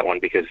would be that one,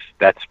 because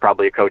that's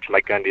probably a coach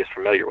Mike Gundy is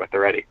familiar with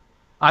already.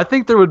 I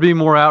think there would be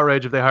more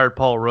outrage if they hired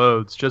Paul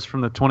Rhodes, just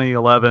from the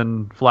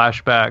 2011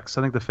 flashbacks.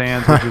 I think the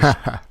fans would just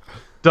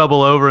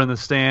double over in the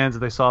stands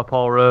if they saw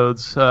Paul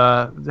Rhodes.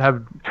 But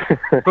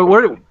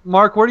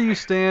Mark, where do you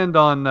stand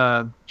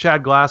on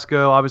Chad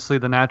Glasgow? Obviously,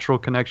 the natural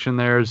connection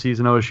there is he's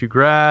an OSU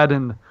grad,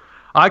 and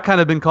I kind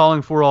of been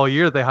calling for all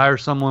year that they hire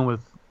someone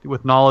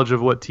with knowledge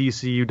of what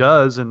TCU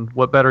does, and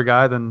what better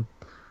guy than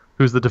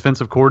who's the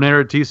defensive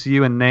coordinator at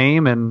TCU in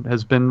name and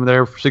has been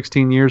there for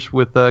 16 years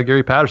with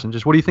Gary Patterson.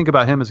 Just what do you think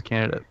about him as a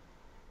candidate?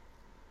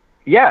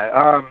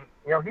 Yeah,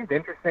 he's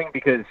interesting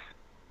because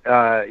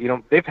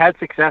they've had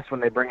success when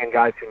they bring in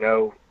guys who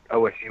know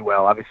OSU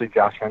well. Obviously,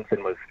 Josh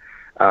Henson was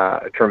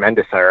a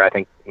tremendous hire. I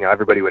think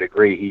everybody would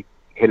agree he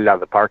hit it out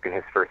of the park in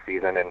his first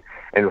season,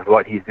 and with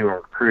what he's doing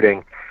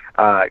recruiting,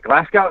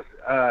 Glasgow's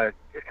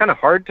it's kind of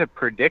hard to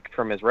predict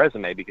from his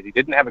resume because he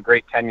didn't have a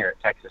great tenure at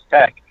Texas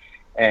Tech.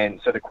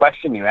 And so the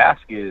question you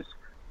ask is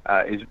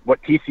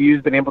what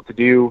TCU's been able to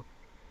do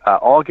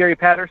all Gary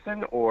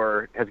Patterson,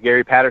 or has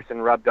Gary Patterson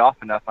rubbed off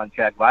enough on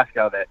Chad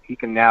Glasgow that he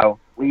can now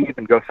leave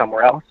and go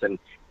somewhere else and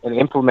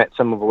implement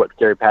some of what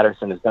Gary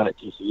Patterson has done at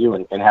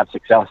TCU and have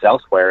success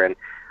elsewhere? And,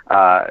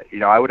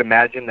 I would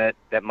imagine that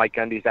Mike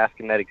Gundy's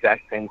asking that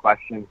exact same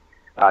question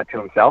to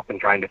himself and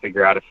trying to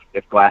figure out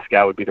if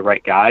Glasgow would be the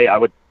right guy.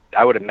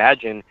 I would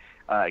imagine,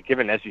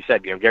 given, as you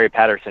said, Gary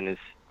Patterson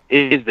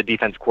is the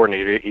defense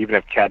coordinator, even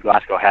if Chad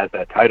Glasgow has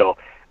that title.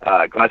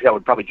 Glasgow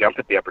would probably jump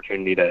at the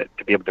opportunity to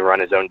be able to run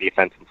his own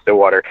defense in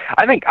Stillwater.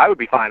 I think I would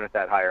be fine with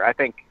that hire. I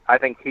think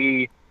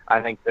the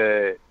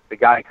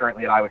guy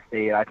currently at Iowa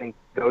State, I think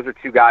those are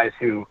two guys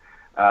who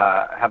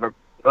have a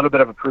little bit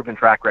of a proven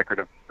track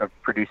record of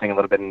producing a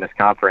little bit in this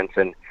conference.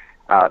 And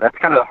that's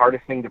kind of the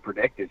hardest thing to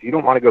predict, is you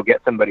don't want to go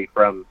get somebody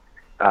from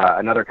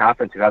another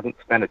conference who hasn't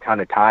spent a ton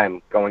of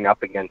time going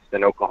up against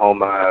an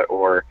Oklahoma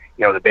or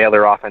the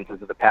Baylor offenses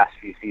of the past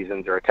few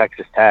seasons, or a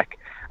Texas Tech,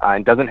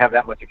 and doesn't have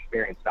that much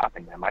experience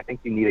stopping them. I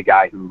think you need a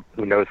guy who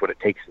knows what it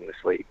takes in this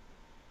league.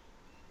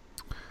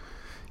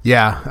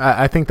 Yeah,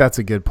 I think that's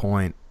a good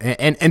point.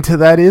 And to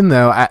that end,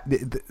 though,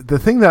 the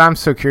thing that I'm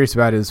so curious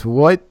about is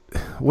what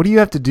do you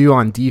have to do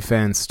on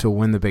defense to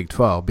win the Big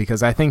 12?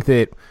 Because I think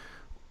that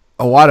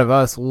a lot of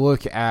us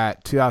look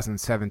at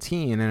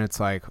 2017 and it's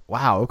like,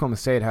 wow, Oklahoma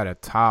State had a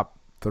top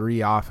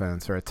 3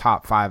 offense or a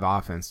top 5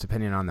 offense,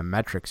 depending on the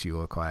metrics you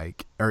look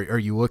like or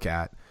you look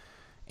at,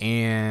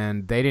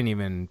 and they didn't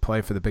even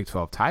play for the Big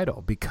 12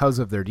 title because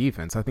of their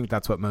defense. I think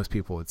that's what most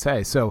people would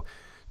say. So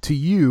to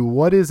you,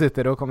 what is it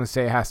that Oklahoma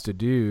State has to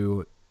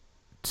do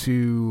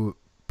to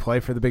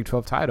play for the Big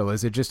 12 title?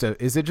 Is it just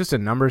a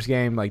numbers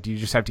game? Like, do you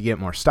just have to get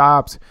more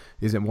stops?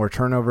 Is it more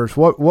turnovers?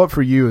 What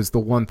for you is the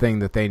one thing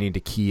that they need to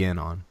key in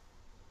on?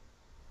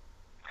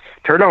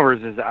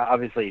 Turnovers is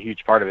obviously a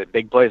huge part of it.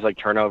 Big plays like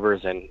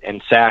turnovers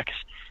and sacks,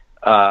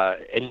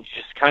 and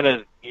just kind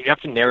of you have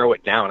to narrow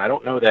it down. I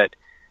don't know that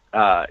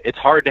it's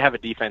hard to have a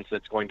defense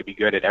that's going to be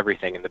good at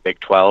everything in the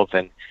Big 12.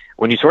 And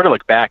when you sort of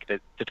look back,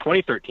 the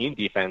 2013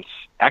 defense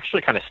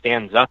actually kind of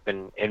stands up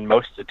in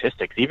most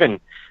statistics, even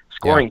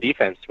scoring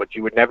defense, which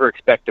you would never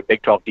expect a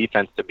Big 12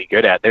 defense to be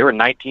good at. They were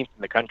 19th in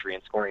the country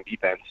in scoring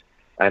defense.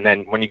 And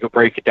then when you go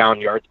break it down,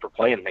 yards per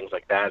play and things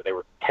like that, they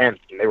were 10th,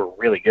 and they were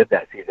really good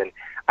that season.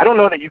 I don't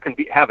know that you can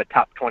have a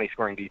top 20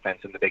 scoring defense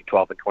in the Big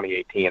 12 in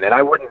 2018, and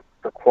I wouldn't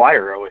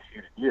require OSU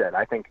to do that.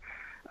 I think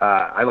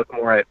I look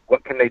more at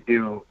what can they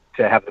do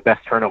to have the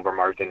best turnover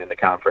margin in the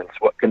conference?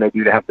 What can they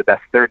do to have the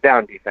best third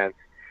down defense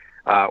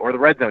or the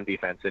red zone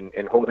defense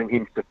and holding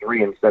teams to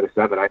 3 instead of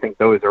 7? I think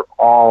those are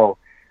all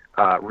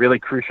really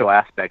crucial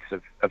aspects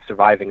of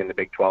surviving in the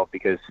Big 12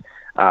 because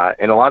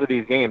in a lot of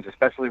these games,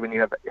 especially when you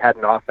have had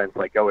an offense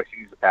like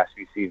OSU's the past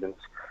few seasons,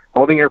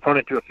 holding your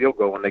opponent to a field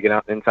goal when they get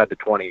out inside the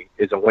 20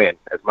 is a win,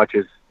 as much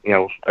as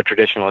a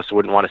traditionalist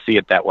wouldn't want to see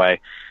it that way.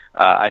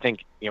 I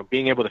think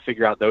being able to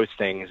figure out those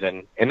things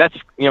and that's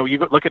you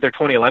look at their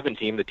 2011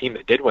 team, the team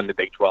that did win the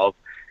Big 12.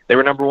 They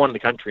were number 1 in the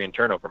country in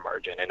turnover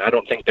margin, and I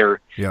don't think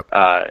they're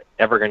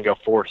ever going to go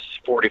force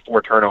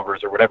 44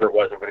 turnovers or whatever it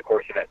was over the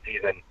course of that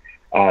season.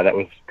 That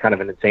was kind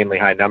of an insanely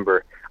high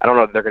number. I don't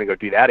know if they're going to go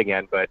do that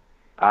again, but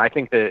I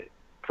think that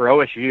for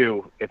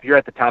OSU, if you're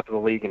at the top of the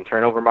league in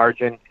turnover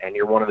margin and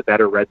you're one of the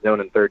better red zone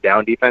and third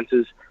down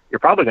defenses, you're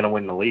probably going to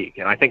win the league.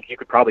 And I think you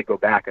could probably go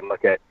back and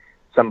look at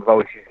some of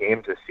OSU's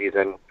games this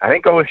season. I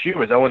think OSU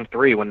was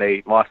 0-3 when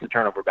they lost the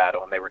turnover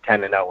battle, and they were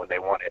 10-0 when they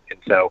won it. And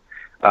so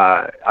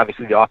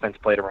obviously the offense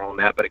played a role in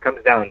that, but it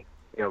comes down,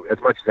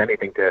 as much as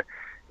anything to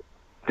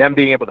them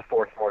being able to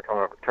force more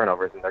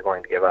turnovers than they're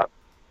going to give up.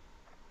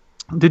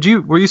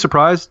 Were you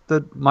surprised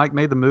that Mike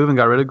made the move and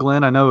got rid of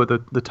Glenn? I know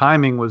the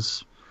timing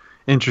was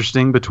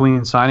interesting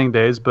between signing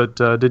days, but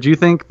did you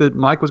think that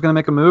Mike was going to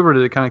make a move, or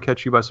did it kind of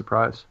catch you by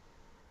surprise?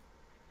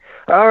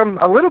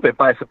 A little bit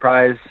by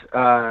surprise.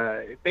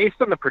 Based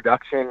on the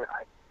production,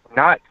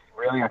 not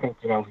really. I think,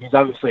 he's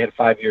obviously had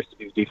 5 years to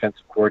be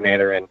defensive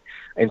coordinator, and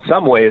in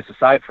some ways,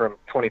 aside from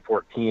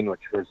 2014,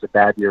 which was a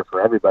bad year for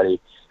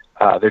everybody,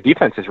 their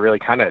defense has really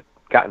kind of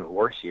gotten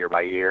worse year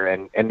by year.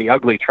 And the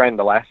ugly trend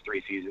the last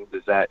 3 seasons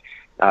is that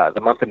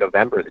the month of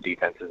November, the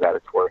defense is at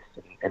its worst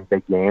in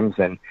big games.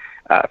 And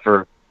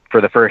for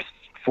the first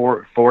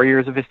four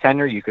years of his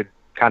tenure, you could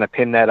kind of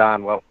pin that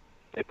on, well,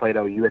 they played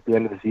OU at the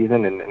end of the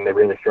season, and they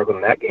really struggled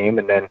in that game.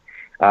 And then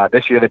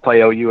this year they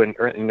play OU in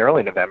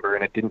early November,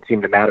 and it didn't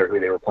seem to matter who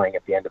they were playing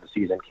at the end of the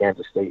season.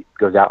 Kansas State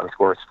goes out and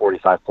scores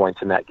 45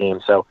 points in that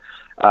game. So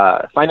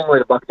finding a way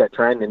to buck that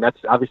trend, and that's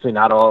obviously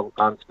not all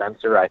on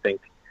Spencer. I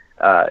think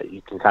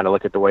you can kind of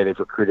look at the way they've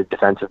recruited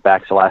defensive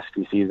backs the last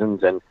few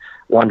seasons and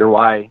wonder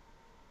why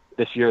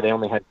this year they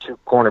only had 2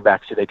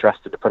 cornerbacks who they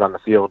trusted to put on the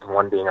field,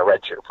 one being a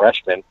redshirt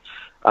freshman.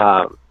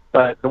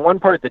 But the one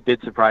part that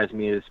did surprise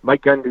me is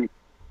Mike Gundy,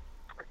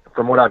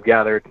 from what I've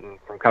gathered and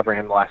from covering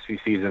him the last few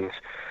seasons,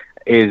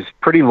 is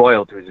pretty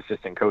loyal to his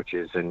assistant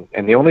coaches. And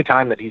the only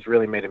time that he's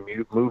really made a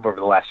move over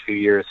the last few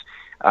years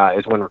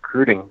is when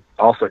recruiting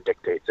also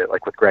dictates it,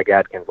 like with Greg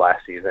Adkins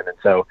last season. And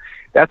so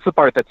that's the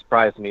part that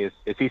surprised me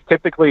is he's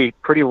typically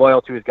pretty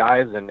loyal to his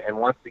guys and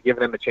wants to give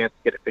them a chance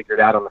to get it figured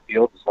out on the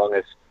field as long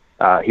as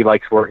he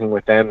likes working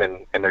with them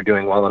and they're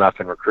doing well enough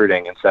in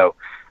recruiting. And so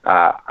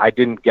I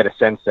didn't get a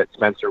sense that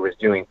Spencer was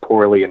doing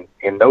poorly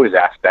in those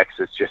aspects.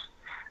 It's just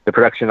the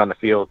production on the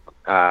field,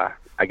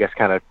 I guess,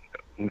 kind of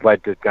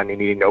led to Gundy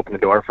needing to open the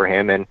door for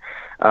him. And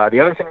the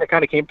other thing that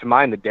kind of came to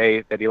mind the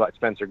day that he let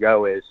Spencer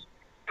go is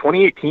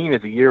 2018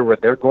 is a year where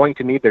they're going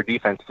to need their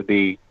defense to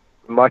be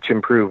much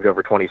improved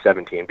over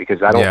 2017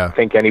 because I don't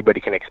think anybody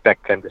can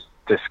expect them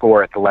to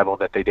score at the level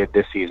that they did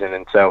this season.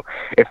 And so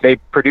if they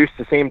produce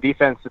the same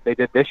defense that they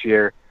did this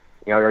year,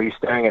 are you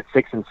staring at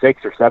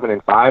 6-6 or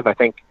 7-5? I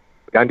think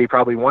Gundy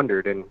probably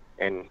wondered,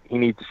 and he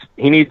needs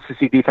to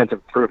see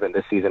defensive improvement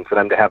this season for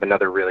them to have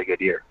another really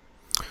good year.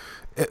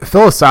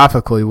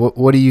 Philosophically,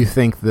 what do you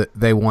think that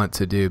they want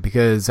to do?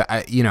 Because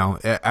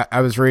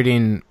I was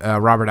reading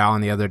Robert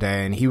Allen the other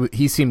day, and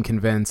he seemed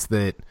convinced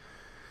that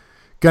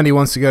Gundy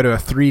wants to go to a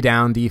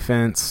 3-down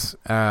defense,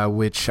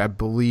 which I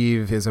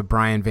believe is a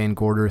Brian Van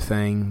Gorder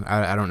thing.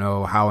 I don't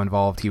know how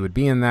involved he would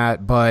be in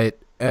that, but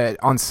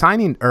on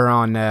signing or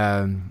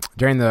on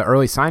during the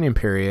early signing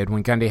period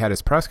when Gundy had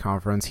his press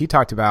conference, he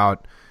talked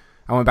about.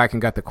 I went back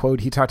and got the quote.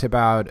 He talked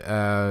about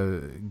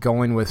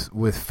going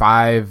with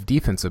 5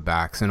 defensive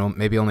backs and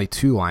maybe only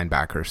 2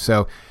 linebackers.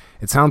 So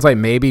it sounds like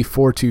maybe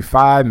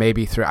 4-2-5,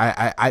 maybe 3.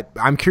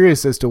 I'm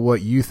curious as to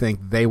what you think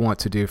they want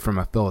to do from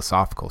a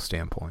philosophical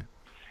standpoint.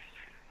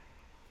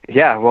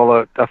 Yeah,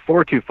 well, a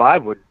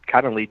 4-2-5 would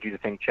kind of lead you to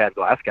think Chad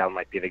Glasgow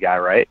might be the guy,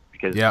 right?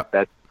 Because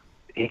that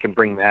he can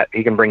bring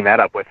that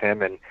up with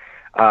him. And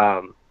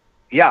I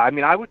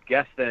mean, I would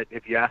guess that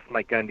if you ask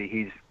Mike Gundy,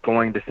 he's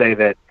going to say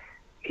that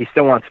he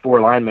still wants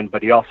 4 linemen,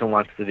 but he also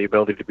wants the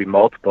ability to be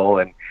multiple.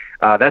 And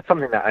that's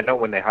something that I know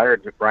when they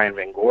hired Brian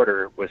Van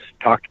Gorder was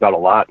talked about a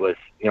lot was,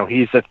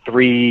 he's a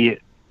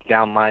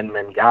 3-down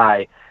lineman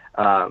guy,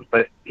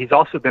 but he's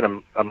also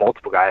been a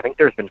multiple guy. I think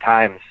there's been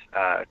times,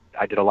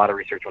 I did a lot of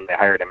research when they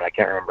hired him, and I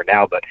can't remember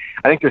now, but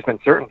I think there's been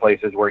certain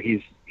places where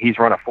he's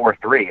run a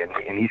 4-3,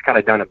 and he's kind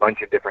of done a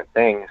bunch of different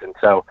things. And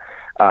so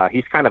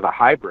he's kind of a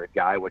hybrid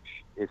guy, which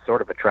is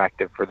sort of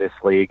attractive for this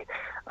league.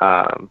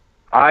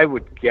 I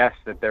would guess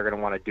that they're going to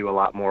want to do a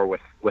lot more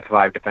with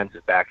 5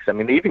 defensive backs. I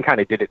mean, they even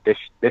kind of did it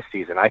this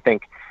season. I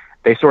think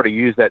they sort of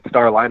use that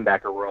star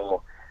linebacker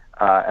role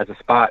as a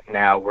spot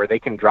now where they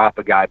can drop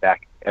a guy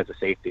back as a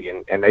safety.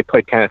 And they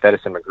played Kenneth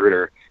Edison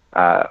Magruder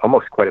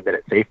almost quite a bit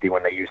at safety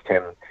when they used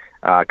him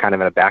kind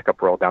of in a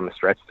backup role down the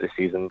stretch this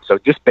season. So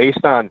just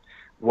based on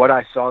what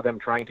I saw them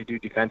trying to do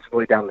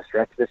defensively down the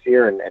stretch this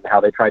year and how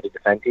they tried to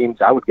defend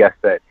teams, I would guess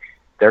that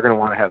they're going to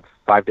want to have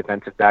 5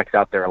 defensive backs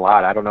out there a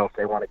lot. I don't know if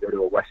they want to go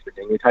to a West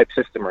Virginia type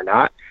system or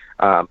not,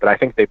 but I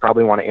think they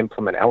probably want to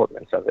implement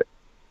elements of it.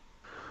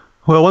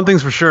 Well, one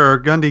thing's for sure,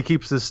 Gundy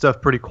keeps this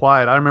stuff pretty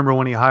quiet. I remember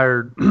when he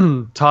hired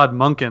Todd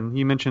Monken.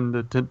 You mentioned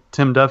the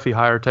Tim Duffy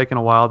hire taking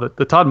a while.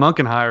 The Todd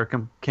Monken hire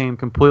came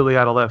completely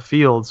out of left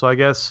field. So I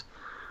guess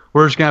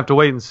we're just going to have to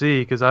wait and see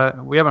because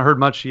we haven't heard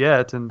much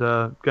yet, and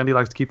Gundy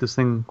likes to keep this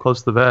thing close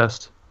to the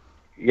vest.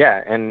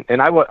 Yeah,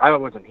 and I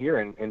wasn't here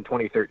in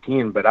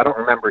 2013, but I don't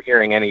remember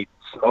hearing any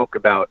smoke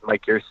about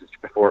Mike Yurcich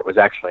before it was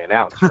actually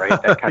announced,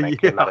 right? That kind of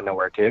came out of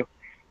nowhere, too.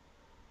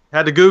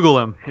 Had to Google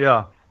him,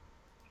 yeah.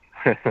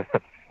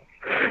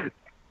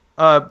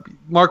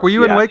 Mark, were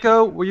you in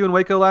Waco? Were you in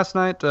Waco last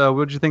night?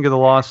 What did you think of the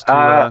loss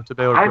to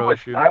Baylor Pro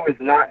OSU?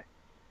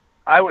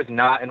 I was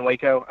not in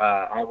Waco.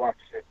 I watched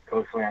it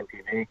closely on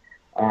TV.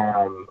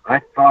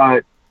 I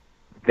thought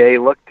they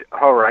looked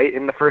all right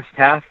in the first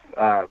half,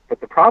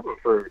 but the problem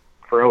for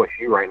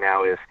OSU right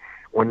now is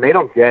when they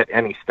don't get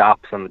any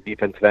stops on the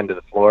defensive end of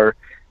the floor,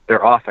 their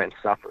offense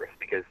suffers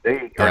because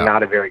they are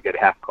not a very good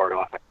half-court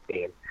offense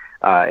team,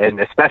 and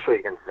especially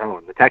against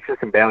zone. The Texas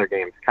and Baylor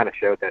games kind of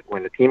showed that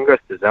when the team goes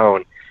to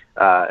zone,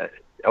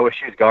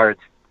 OSU's guards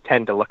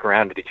tend to look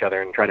around at each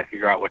other and try to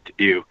figure out what to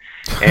do.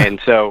 And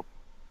so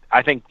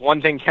I think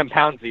one thing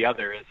compounds the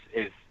other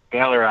is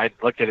Baylor, I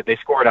looked at it, they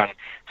scored on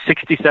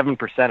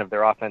 67% of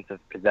their offensive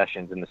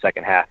possessions in the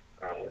second half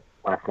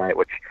last night,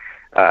 which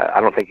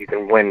I don't think you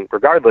can win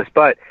regardless.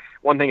 But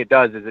one thing it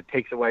does is it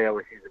takes away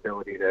OSU's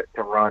ability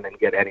to run and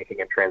get anything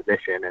in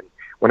transition. And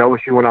when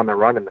OSU went on the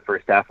run in the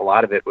first half, a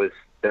lot of it was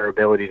their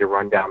ability to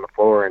run down the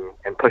floor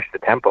and push the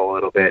tempo a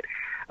little bit.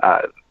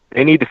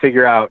 They need to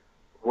figure out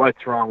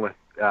what's wrong with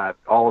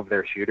all of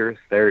their shooters.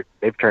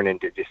 They've turned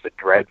into just a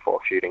dreadful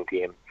shooting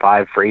team.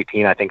 5 for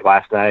 18, I think,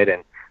 last night,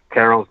 and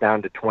Carroll's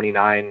down to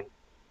 29%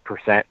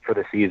 for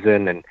the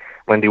season, and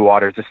Lindy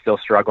Waters is still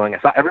struggling.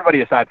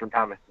 Everybody aside from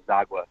Thomas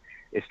Zagwa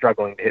is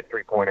struggling to hit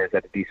three-pointers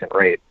at a decent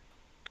rate.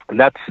 And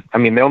they're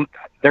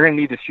going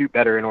to need to shoot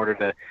better in order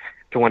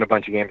to win a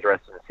bunch of games the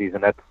rest of the season.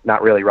 That's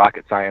not really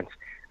rocket science.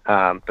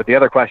 But the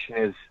other question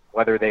is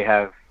whether they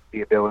have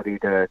the ability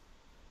to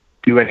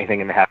do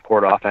anything in the half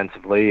court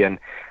offensively. And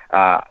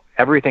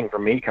everything for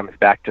me comes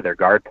back to their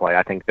guard play.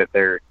 I think that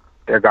their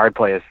guard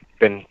play has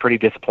been pretty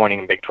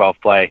disappointing in Big 12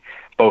 play,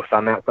 both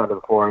on that side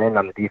of the floor and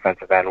on the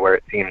defensive end, where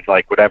it seems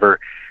like whatever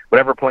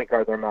point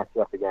guard they're matched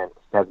up against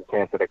has a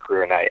chance at a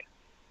career night.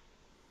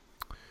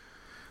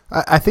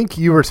 I think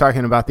you were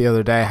talking about the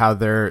other day how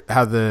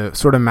the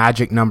sort of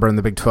magic number in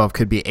the Big 12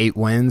 could be 8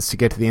 wins to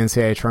get to the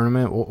NCAA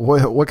tournament.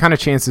 What kind of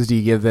chances do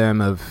you give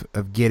them of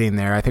getting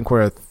there? I think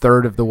we're a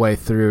third of the way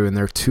through, and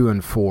they're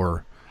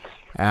 2-4.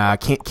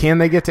 Can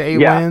they get to 8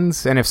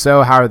 wins? And if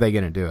so, how are they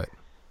going to do it?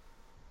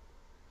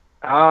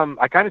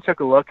 I kind of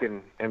took a look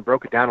and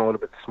broke it down a little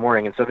bit this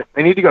morning, and so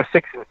they need to go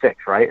 6-6,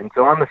 right? And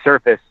so on the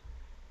surface,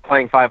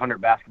 playing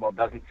 500 basketball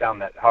doesn't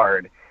sound that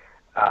hard.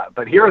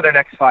 But here are their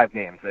next 5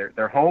 games.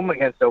 They're home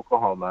against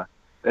Oklahoma,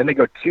 then they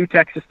go to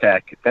Texas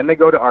Tech, then they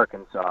go to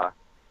Arkansas,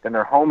 then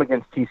they're home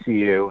against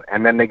TCU,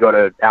 and then they go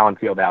to Allen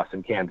Fieldhouse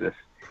in Kansas.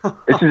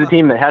 This is a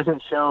team that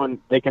hasn't shown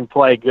they can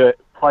play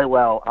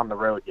well on the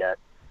road yet.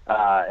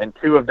 And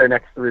 2 of their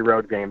next 3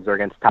 road games are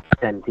against top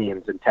 10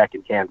 teams in Tech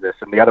and Kansas,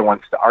 and the other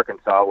one's to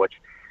Arkansas, which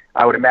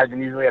I would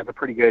imagine usually has a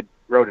pretty good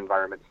road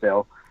environment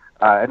still.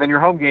 And then your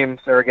home games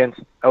are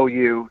against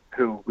OU,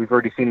 who we've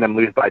already seen them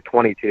lose by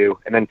 22,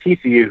 and then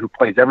TCU, who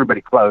plays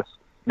everybody close.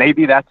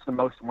 Maybe that's the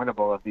most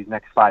winnable of these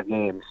next 5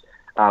 games,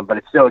 but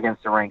it's still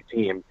against a ranked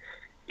team.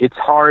 It's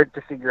hard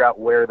to figure out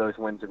where those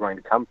wins are going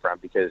to come from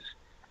because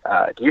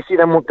do you see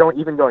them going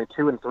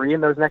 2-3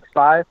 in those next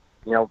 5?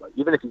 You know,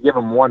 even if you give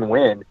them 1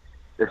 win,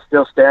 they're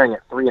still staring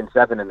at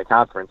 3-7 in the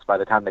conference by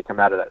the time they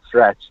come out of that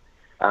stretch.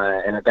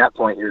 And at that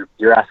point,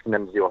 you're asking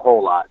them to do a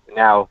whole lot.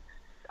 Now,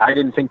 I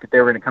didn't think that they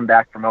were going to come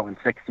back from 0-6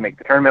 to make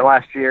the tournament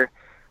last year.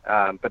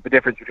 But the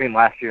difference between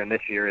last year and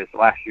this year is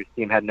last year's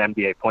team had an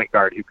NBA point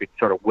guard who could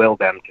sort of will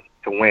them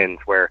to wins,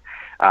 where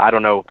I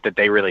don't know that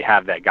they really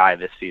have that guy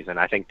this season.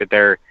 I think that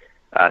they're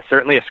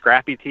certainly a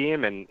scrappy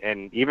team,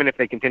 and even if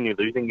they continue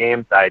losing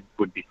games, I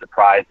would be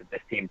surprised if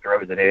this team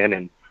throws it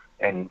in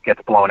and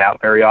gets blown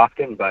out very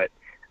often. But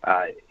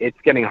it's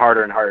getting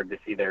harder and harder to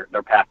see their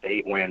path to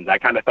 8 wins. I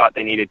kind of thought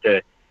they needed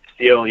to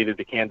steal either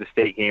the Kansas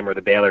State game or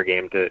the Baylor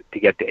game to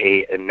get to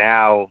 8, and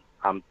now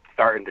I'm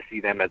starting to see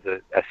them as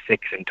a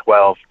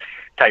 6-12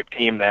 type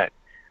team that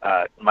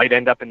might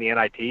end up in the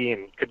NIT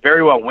and could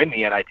very well win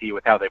the NIT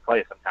with how they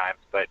play sometimes.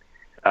 But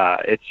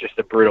it's just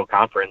a brutal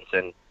conference,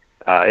 and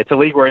it's a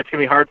league where it's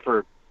going to be hard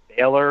for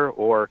Baylor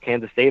or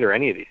Kansas State or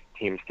any of these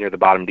teams near the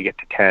bottom to get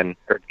to 10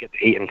 or to get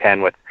to 8 and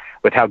 10 with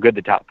how good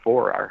the top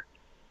 4 are.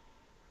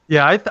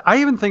 Yeah, I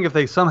even think if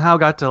they somehow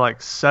got to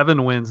like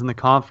 7 wins in the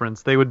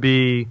conference, they would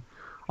be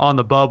on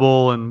the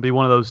bubble and be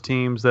one of those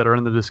teams that are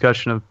in the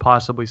discussion of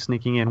possibly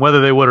sneaking in. Whether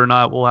they would or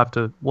not, we'll have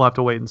to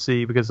wait and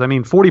see. Because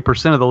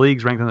 40% of the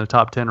league's ranked in the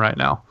top 10 right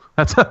now.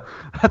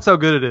 That's how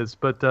good it is.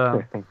 But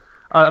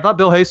I thought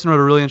Bill Haston wrote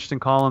a really interesting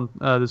column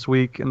this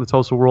week in the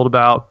Tulsa World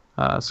about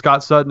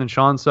Scott Sutton and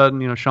Sean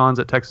Sutton. Sean's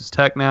at Texas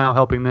Tech now,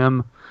 helping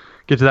them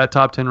get to that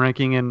top 10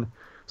 ranking, and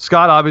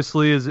Scott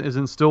obviously is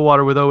in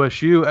Stillwater with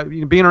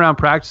OSU. Being around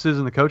practices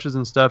and the coaches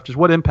and stuff, just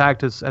what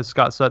impact has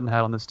Scott Sutton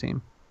had on this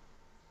team?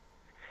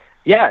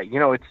 Yeah,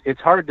 it's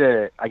hard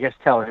to, I guess,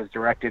 tell his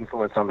direct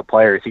influence on the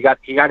players. He got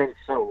in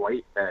so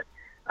late that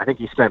I think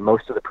he spent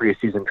most of the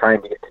preseason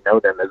trying to get to know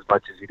them as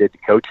much as he did to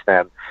coach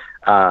them.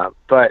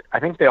 But I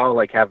think they all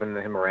like having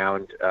him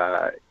around.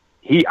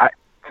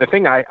 The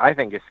thing I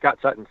think is Scott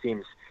Sutton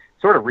seems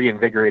sort of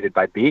reinvigorated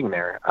by being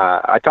there.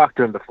 I talked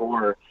to him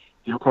before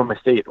the Oklahoma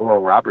State Oral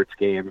Roberts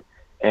game,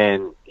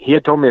 and he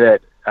had told me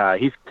that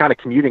he's kind of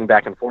commuting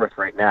back and forth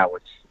right now,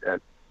 which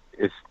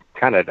is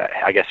kind of,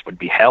 I guess, would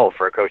be hell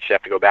for a coach to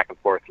have to go back and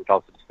forth from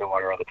Tulsa to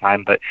Stillwater all the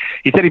time. But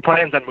he said he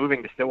plans on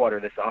moving to Stillwater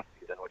this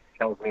offseason, which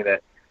tells me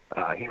that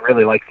he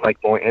really likes Mike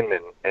Boynton,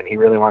 and he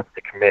really wants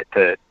to commit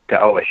to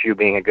OSU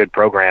being a good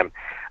program.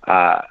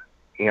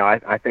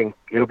 I think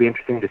it'll be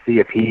interesting to see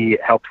if he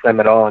helps them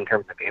at all in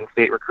terms of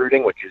in-state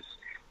recruiting, which is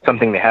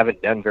something they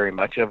haven't done very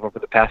much of over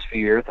the past few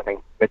years. I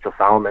think Mitchell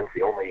Solomon's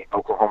the only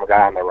Oklahoma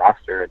guy on the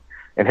roster,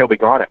 and he'll be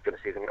gone after the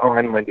season. Oh,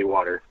 and Lindy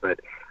Waters, but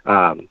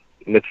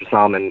Mitchell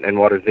Solomon and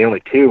Waters the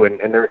only two, and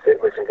there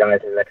are some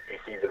guys in the next few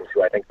seasons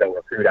who I think they'll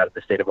recruit out of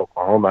the state of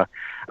Oklahoma.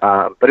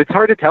 But it's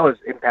hard to tell his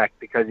impact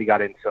because he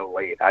got in so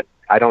late.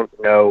 I don't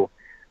know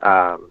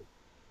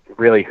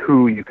really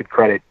who you could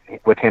credit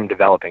with him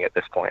developing at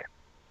this point.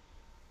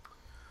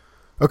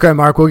 Okay,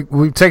 Mark,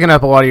 we've taken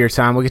up a lot of your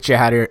time. We'll get you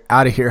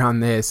out of here on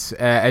this.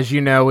 As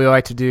you know, we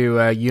like to do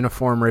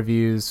uniform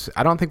reviews.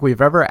 I don't think we've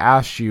ever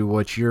asked you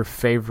what's your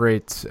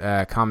favorite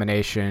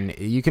combination.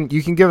 You can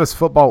give us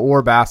football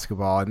or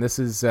basketball, and this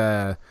is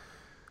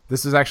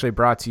actually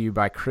brought to you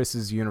by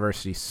Chris's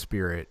University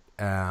Spirit.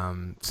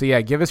 So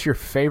yeah, give us your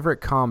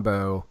favorite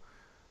combo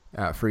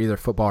for either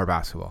football or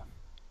basketball.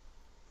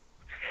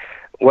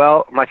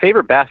 Well, my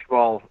favorite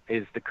basketball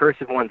is the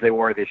cursive ones they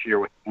wore this year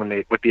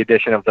with the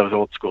addition of those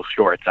old school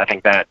shorts. I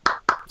think that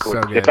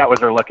if that was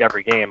their look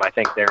every game, I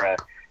think their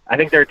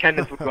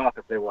attendance would go up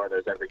if they wore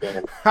those every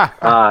game.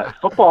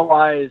 Football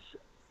wise,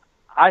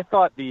 I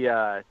thought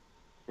the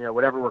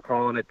whatever we're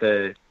calling it,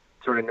 the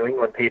sort of New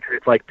England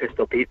Patriots like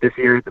Pistol Pete this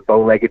year, the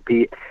bow-legged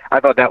Pete. I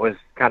thought that was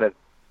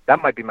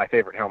that might be my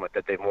favorite helmet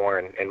that they've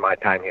worn in my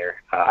time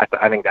here.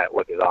 I think that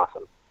look is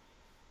awesome.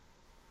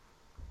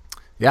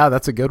 Yeah,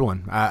 that's a good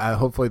one.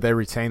 Hopefully they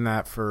retain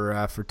that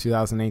for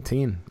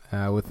 2018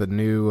 with the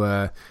new.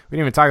 We didn't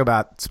even talk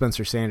about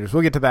Spencer Sanders.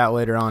 We'll get to that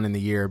later on in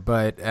the year.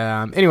 But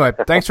anyway,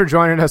 thanks for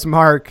joining us,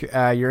 Mark.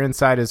 Your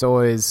insight is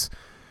always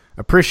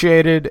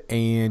appreciated,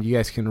 and you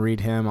guys can read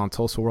him on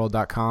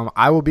TulsaWorld.com.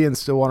 I will be in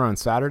Stillwater on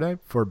Saturday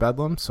for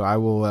Bedlam, so I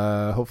will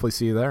hopefully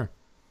see you there.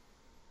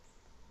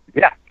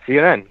 Yeah, see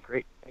you then.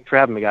 Great. Thanks for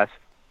having me, guys.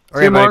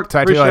 All right, Mark.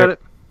 Talk to you later.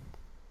 It.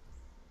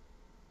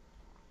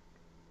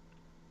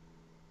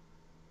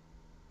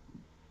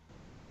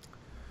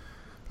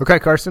 Okay,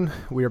 Carson,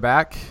 we are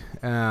back.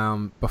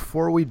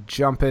 Before we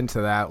jump into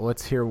that,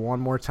 let's hear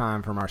one more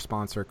time from our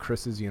sponsor,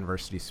 Chris's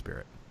University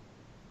Spirit.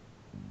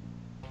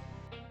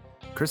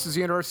 Chris's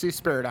University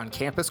Spirit on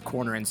Campus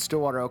Corner in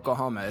Stillwater,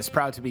 Oklahoma is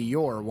proud to be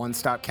your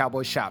one-stop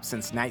cowboy shop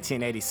since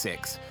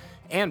 1986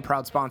 and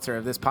proud sponsor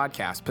of this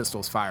podcast,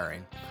 Pistols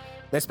Firing.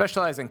 They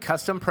specialize in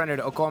custom-printed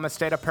Oklahoma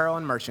State apparel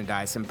and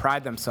merchandise and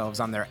pride themselves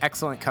on their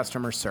excellent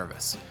customer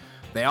service.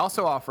 They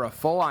also offer a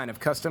full line of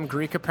custom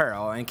Greek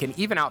apparel and can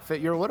even outfit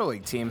your Little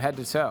League team head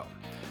to toe.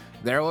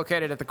 They're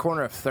located at the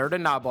corner of 3rd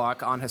and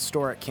Knobloch on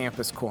historic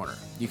Campus Corner.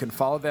 You can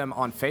follow them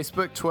on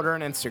Facebook, Twitter,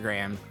 and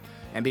Instagram,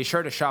 and be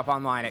sure to shop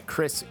online at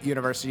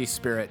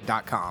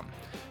chrisuniversityspirit.com.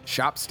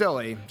 Shop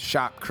Stilly,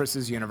 shop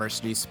Chris's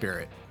University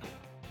Spirit.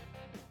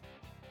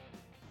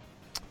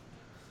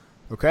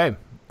 Okay,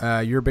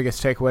 your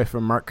biggest takeaway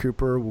from Mark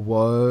Cooper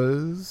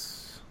was...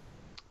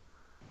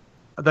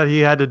 that he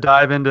had to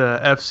dive into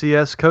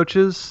FCS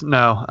coaches?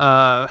 No.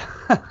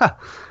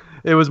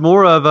 It was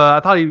more of I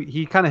thought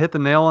he kind of hit the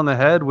nail on the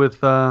head with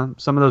some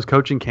of those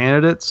coaching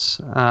candidates.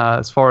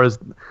 As far as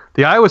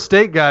the Iowa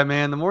State guy,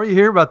 man, the more you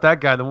hear about that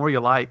guy, the more you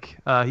like.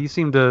 He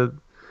seemed to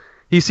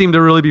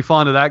really be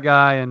fond of that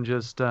guy, and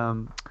just I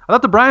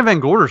thought the Brian Van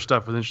Gorder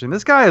stuff was interesting.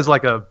 This guy is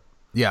like a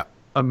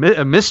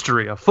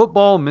mystery, a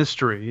football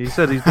mystery. He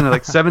said he's been at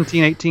like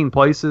 17, 18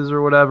 places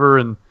or whatever,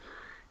 and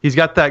he's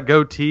got that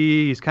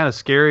goatee. He's kind of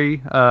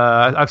scary.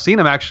 I've seen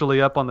him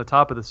actually up on the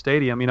top of the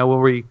stadium.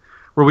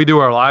 Where we do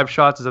our live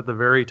shots is at the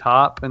very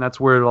top, and that's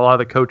where a lot of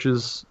the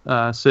coaches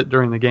sit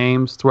during the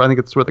games. I think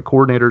it's where the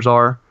coordinators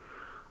are.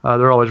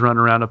 They're always running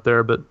around up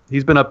there, but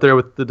he's been up there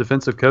with the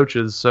defensive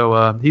coaches.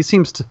 So he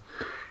seems to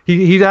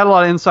he had a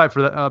lot of insight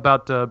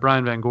about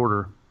Brian Van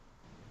Gorder.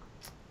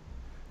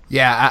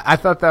 Yeah, I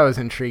thought that was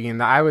intriguing.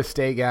 The Iowa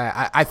State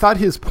guy, I thought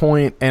his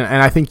point, and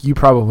I think you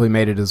probably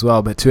made it as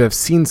well, but to have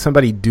seen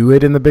somebody do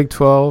it in the Big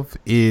 12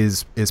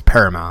 is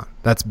paramount.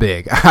 That's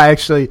big. I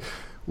actually,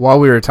 while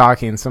we were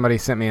talking, somebody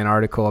sent me an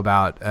article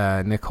about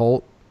Nick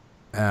Holt.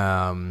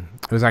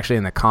 It was actually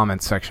in the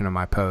comments section of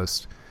my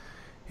post.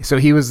 So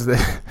he was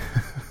the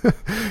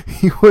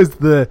he was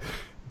the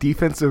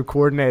defensive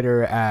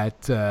coordinator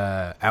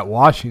at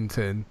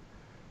Washington.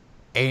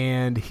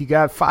 And he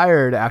got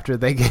fired after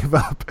they gave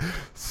up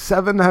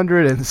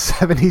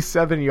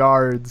 777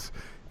 yards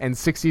and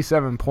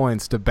 67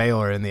 points to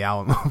Baylor in the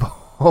Alamo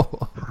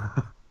Bowl.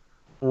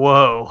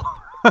 Whoa.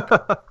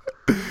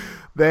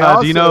 They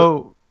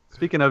also,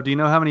 do you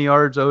know how many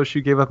yards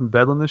OSU gave up in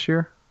Bedlam this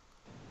year?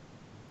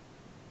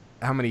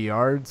 How many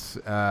yards?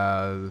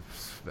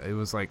 It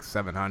was like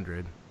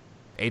 700.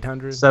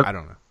 800? I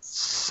don't know.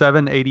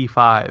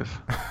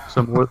 785.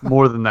 So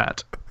more than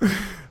that.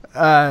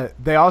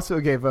 They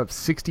also gave up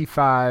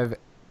 65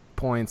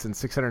 points and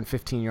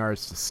 615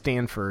 yards to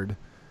Stanford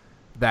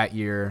that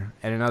year,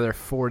 and another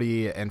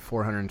 40 and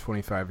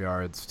 425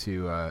 yards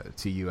to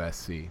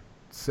USC.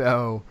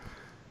 So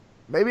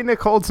maybe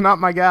Nick Holt's not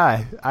my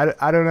guy.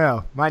 I don't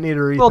know. Might need to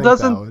rethink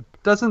that one.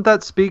 Doesn't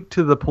that speak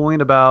to the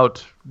point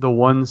about the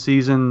one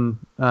season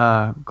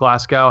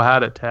Glasgow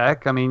had at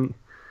Tech? I mean,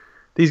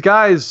 these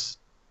guys.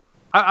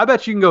 I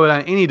bet you can go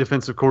down any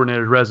defensive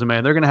coordinator's resume,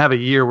 and they're going to have a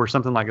year where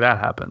something like that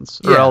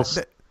happens, or else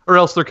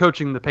they're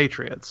coaching the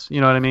Patriots. You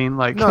know what I mean?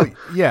 Like, no,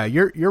 yeah,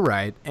 you're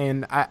right,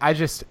 and I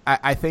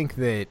think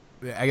that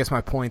I guess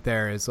my point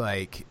there is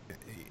like,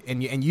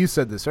 and you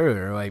said this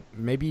earlier, like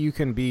maybe you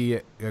can be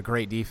a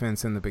great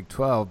defense in the Big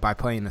 12 by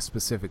playing a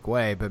specific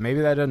way, but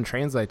maybe that doesn't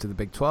translate to the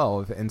Big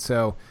 12, and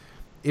so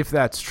if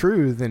that's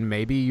true, then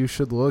maybe you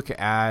should look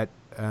at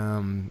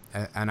an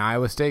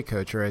Iowa State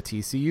coach or a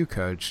TCU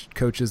coach,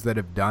 coaches that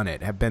have done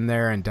it, have been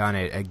there and done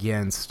it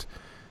against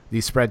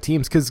these spread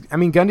teams. Because, I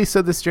mean, Gundy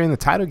said this during the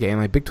title game,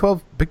 like Big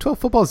 12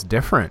 football is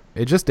different.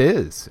 It just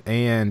is.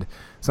 And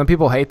some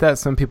people hate that,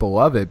 some people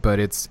love it, but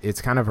it's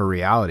kind of a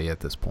reality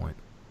at this point.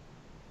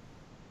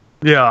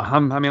 Yeah,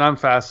 I'm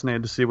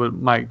fascinated to see what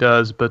Mike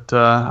does, but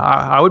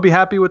I would be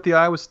happy with the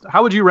Iowa.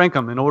 How would you rank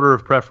them in order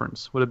of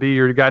preference? Would it be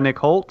your guy Nick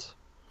Holt,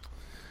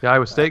 the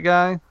Iowa State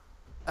guy?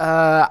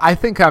 I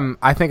think I'm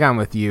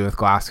with you with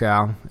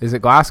Glasgow. Is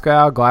it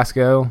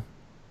Glasgow?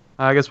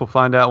 I guess we'll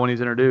find out when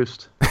he's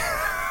introduced.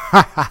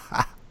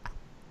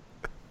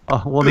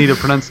 We'll need a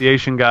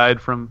pronunciation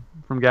guide from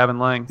Gavin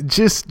Lang.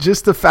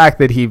 Just the fact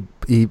that he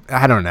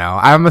I don't know.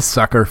 I'm a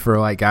sucker for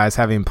like guys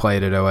having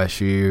played at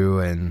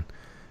OSU and.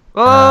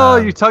 Oh,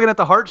 you tugging at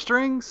the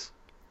heartstrings?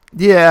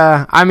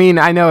 Yeah, I mean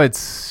I know it's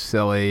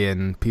silly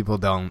and people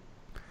don't.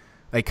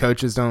 Like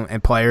coaches don't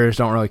and players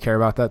don't really care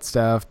about that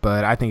stuff,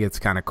 but I think it's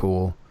kind of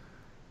cool.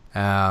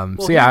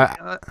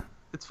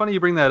 It's funny you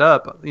bring that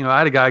up. You know, I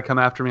had a guy come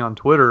after me on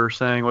Twitter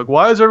saying, like,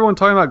 why is everyone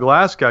talking about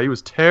Glasgow? He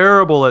was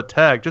terrible at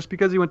Tech. Just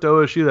because he went to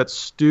OSU, that's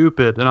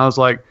stupid. And I was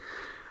like,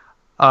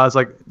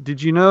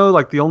 did you know,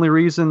 like, the only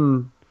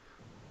reason,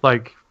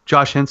 like,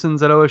 Josh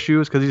Henson's at OSU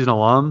is because he's an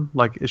alum?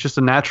 Like, it's just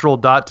a natural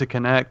dot to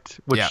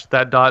connect, which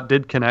that dot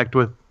did connect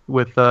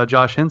with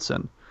Josh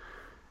Henson.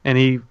 And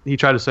he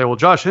tried to say, well,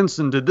 Josh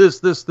Henson did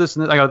this,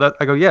 and I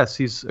go, yes,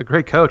 he's a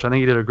great coach. I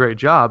think he did a great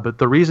job. But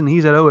the reason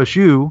he's at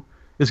OSU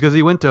is because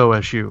he went to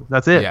OSU.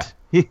 That's it.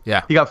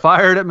 Yeah. He got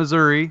fired at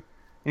Missouri,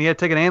 and he had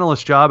to take an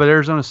analyst job at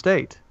Arizona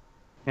State.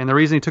 And the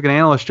reason he took an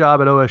analyst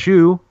job at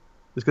OSU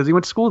is because he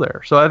went to school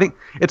there. So I think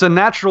it's a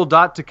natural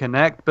dot to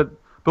connect. But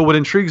what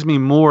intrigues me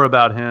more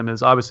about him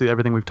is obviously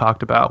everything we've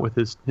talked about with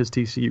his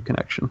TCU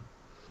connection.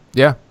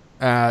 Yeah.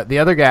 The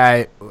other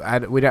guy, I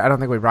don't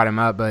think we brought him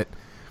up, but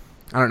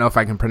I don't know if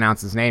I can pronounce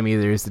his name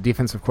either. He's the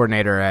defensive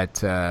coordinator at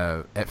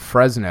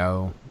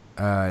Fresno,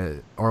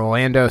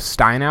 Orlando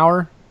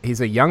Steinauer. He's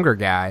a younger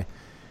guy.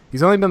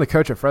 He's only been the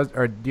coach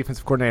or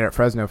defensive coordinator at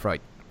Fresno for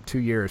like 2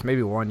 years,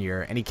 maybe 1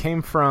 year. And he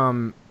came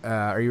from,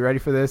 are you ready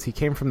for this? He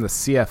came from the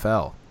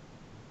CFL.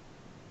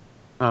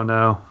 Oh,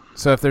 no.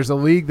 So if there's a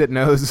league that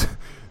knows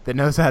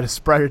how to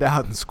spread it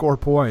out and score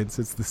points,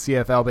 it's the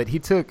CFL. But he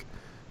took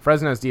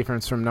Fresno's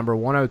defense from number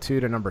 102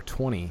 to number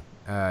 20.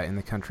 In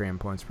the country in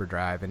points per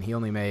drive, and he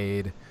only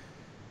made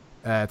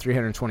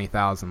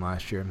 320,000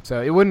 last year.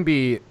 So it wouldn't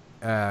be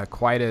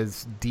quite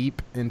as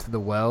deep into the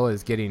well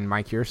as getting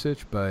Mike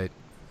Yursich, but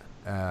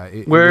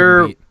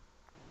where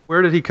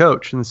did he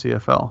coach in the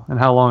CFL, and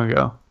how long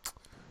ago?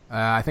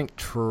 I think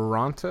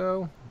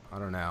Toronto. I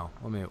don't know.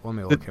 Let me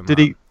look him up.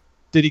 Did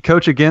he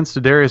coach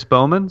against Darius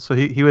Bowman? So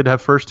he would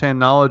have firsthand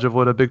knowledge of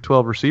what a Big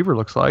 12 receiver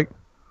looks like.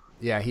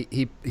 Yeah,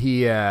 he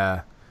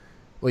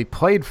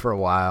played for a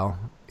while.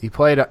 He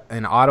played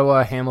in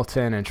Ottawa,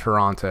 Hamilton, and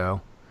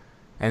Toronto,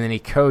 and then he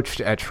coached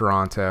at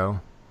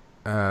Toronto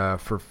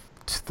for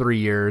 3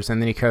 years,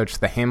 and then he coached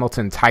the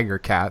Hamilton Tiger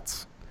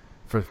Cats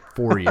for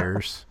 4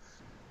 years,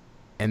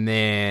 and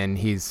then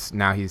he's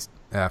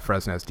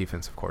Fresno's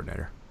defensive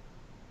coordinator.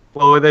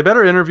 Well, they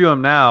better interview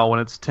him now when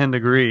it's 10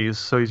 degrees,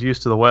 so he's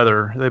used to the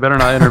weather. They better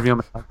not interview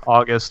him in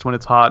August when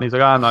it's hot, and he's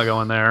like, I'm not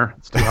going there.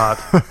 It's too hot.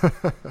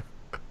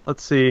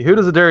 Let's see. Who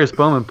does Darius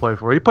Bowman play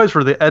for? He plays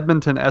for the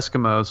Edmonton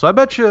Eskimos. So I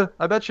bet you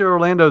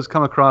Orlando's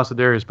come across a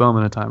Darius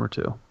Bowman a time or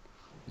two.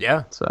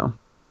 Yeah. So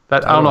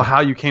that I don't know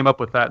how you came up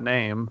with that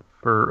name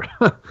for.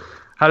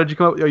 How did you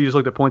come up? Oh, you just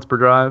looked at points per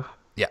drive.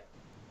 Yeah.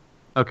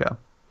 Okay.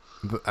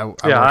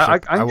 I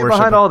can get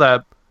behind all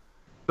that,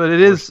 but it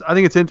is. I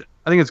think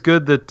it's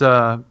good that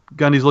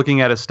Gundy's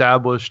looking at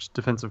established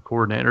defensive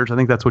coordinators. I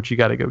think that's what you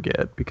got to go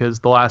get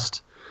because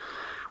that's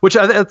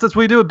what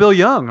we do with Bill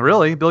Young.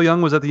 Really, Bill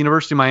Young was at the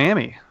University of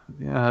Miami,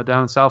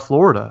 down in South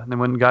Florida, and they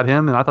went and got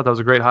him, and I thought that was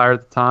a great hire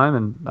at the time,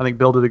 and I think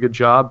Bill did a good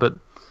job. But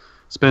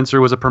Spencer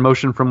was a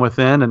promotion from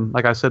within, and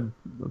like I said in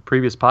the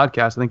previous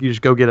podcast, I think you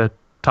just go get a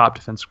top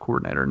defensive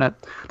coordinator, and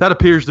that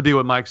appears to be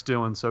what Mike's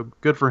doing. So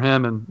good for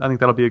him, and I think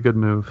that'll be a good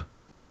move.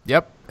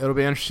 Yep, it'll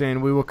be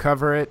interesting. We will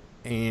cover it,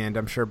 and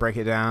I'm sure break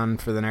it down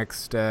for the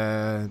next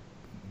the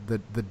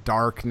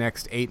dark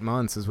next 8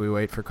 months as we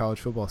wait for college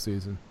football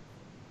season.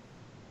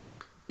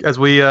 As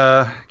we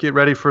get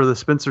ready for the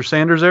Spencer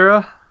Sanders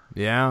era.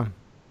 Yeah,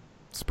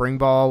 spring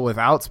ball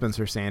without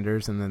Spencer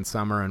Sanders, and then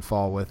summer and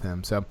fall with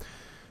him. So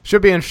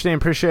should be interesting.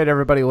 Appreciate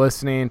everybody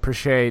listening.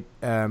 Appreciate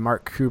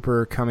Mark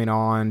Cooper coming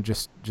on,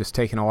 just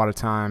taking a lot of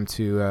time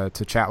to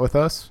chat with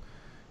us.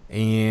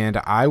 And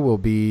I will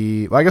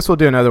be. Well, I guess we'll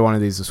do another one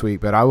of these this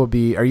week. But I will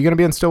be. Are you going to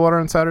be in Stillwater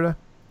on Saturday?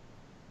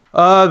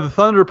 The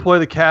Thunder play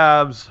the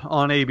Cavs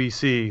on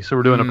ABC, so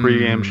we're doing a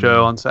pregame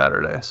show on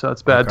Saturday. So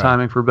it's bad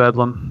timing for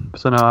Bedlam.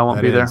 So no, I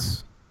won't be there.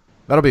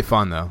 That'll be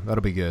fun though.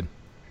 That'll be good.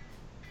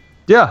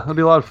 Yeah, it'll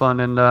be a lot of fun.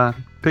 And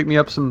pick me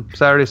up some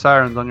Saturday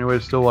Sirens on your way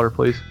to Stillwater,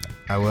 please.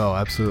 I will,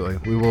 absolutely.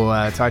 We will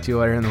talk to you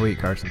later in the week,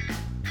 Carson.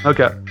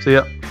 Okay. See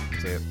ya.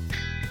 See ya.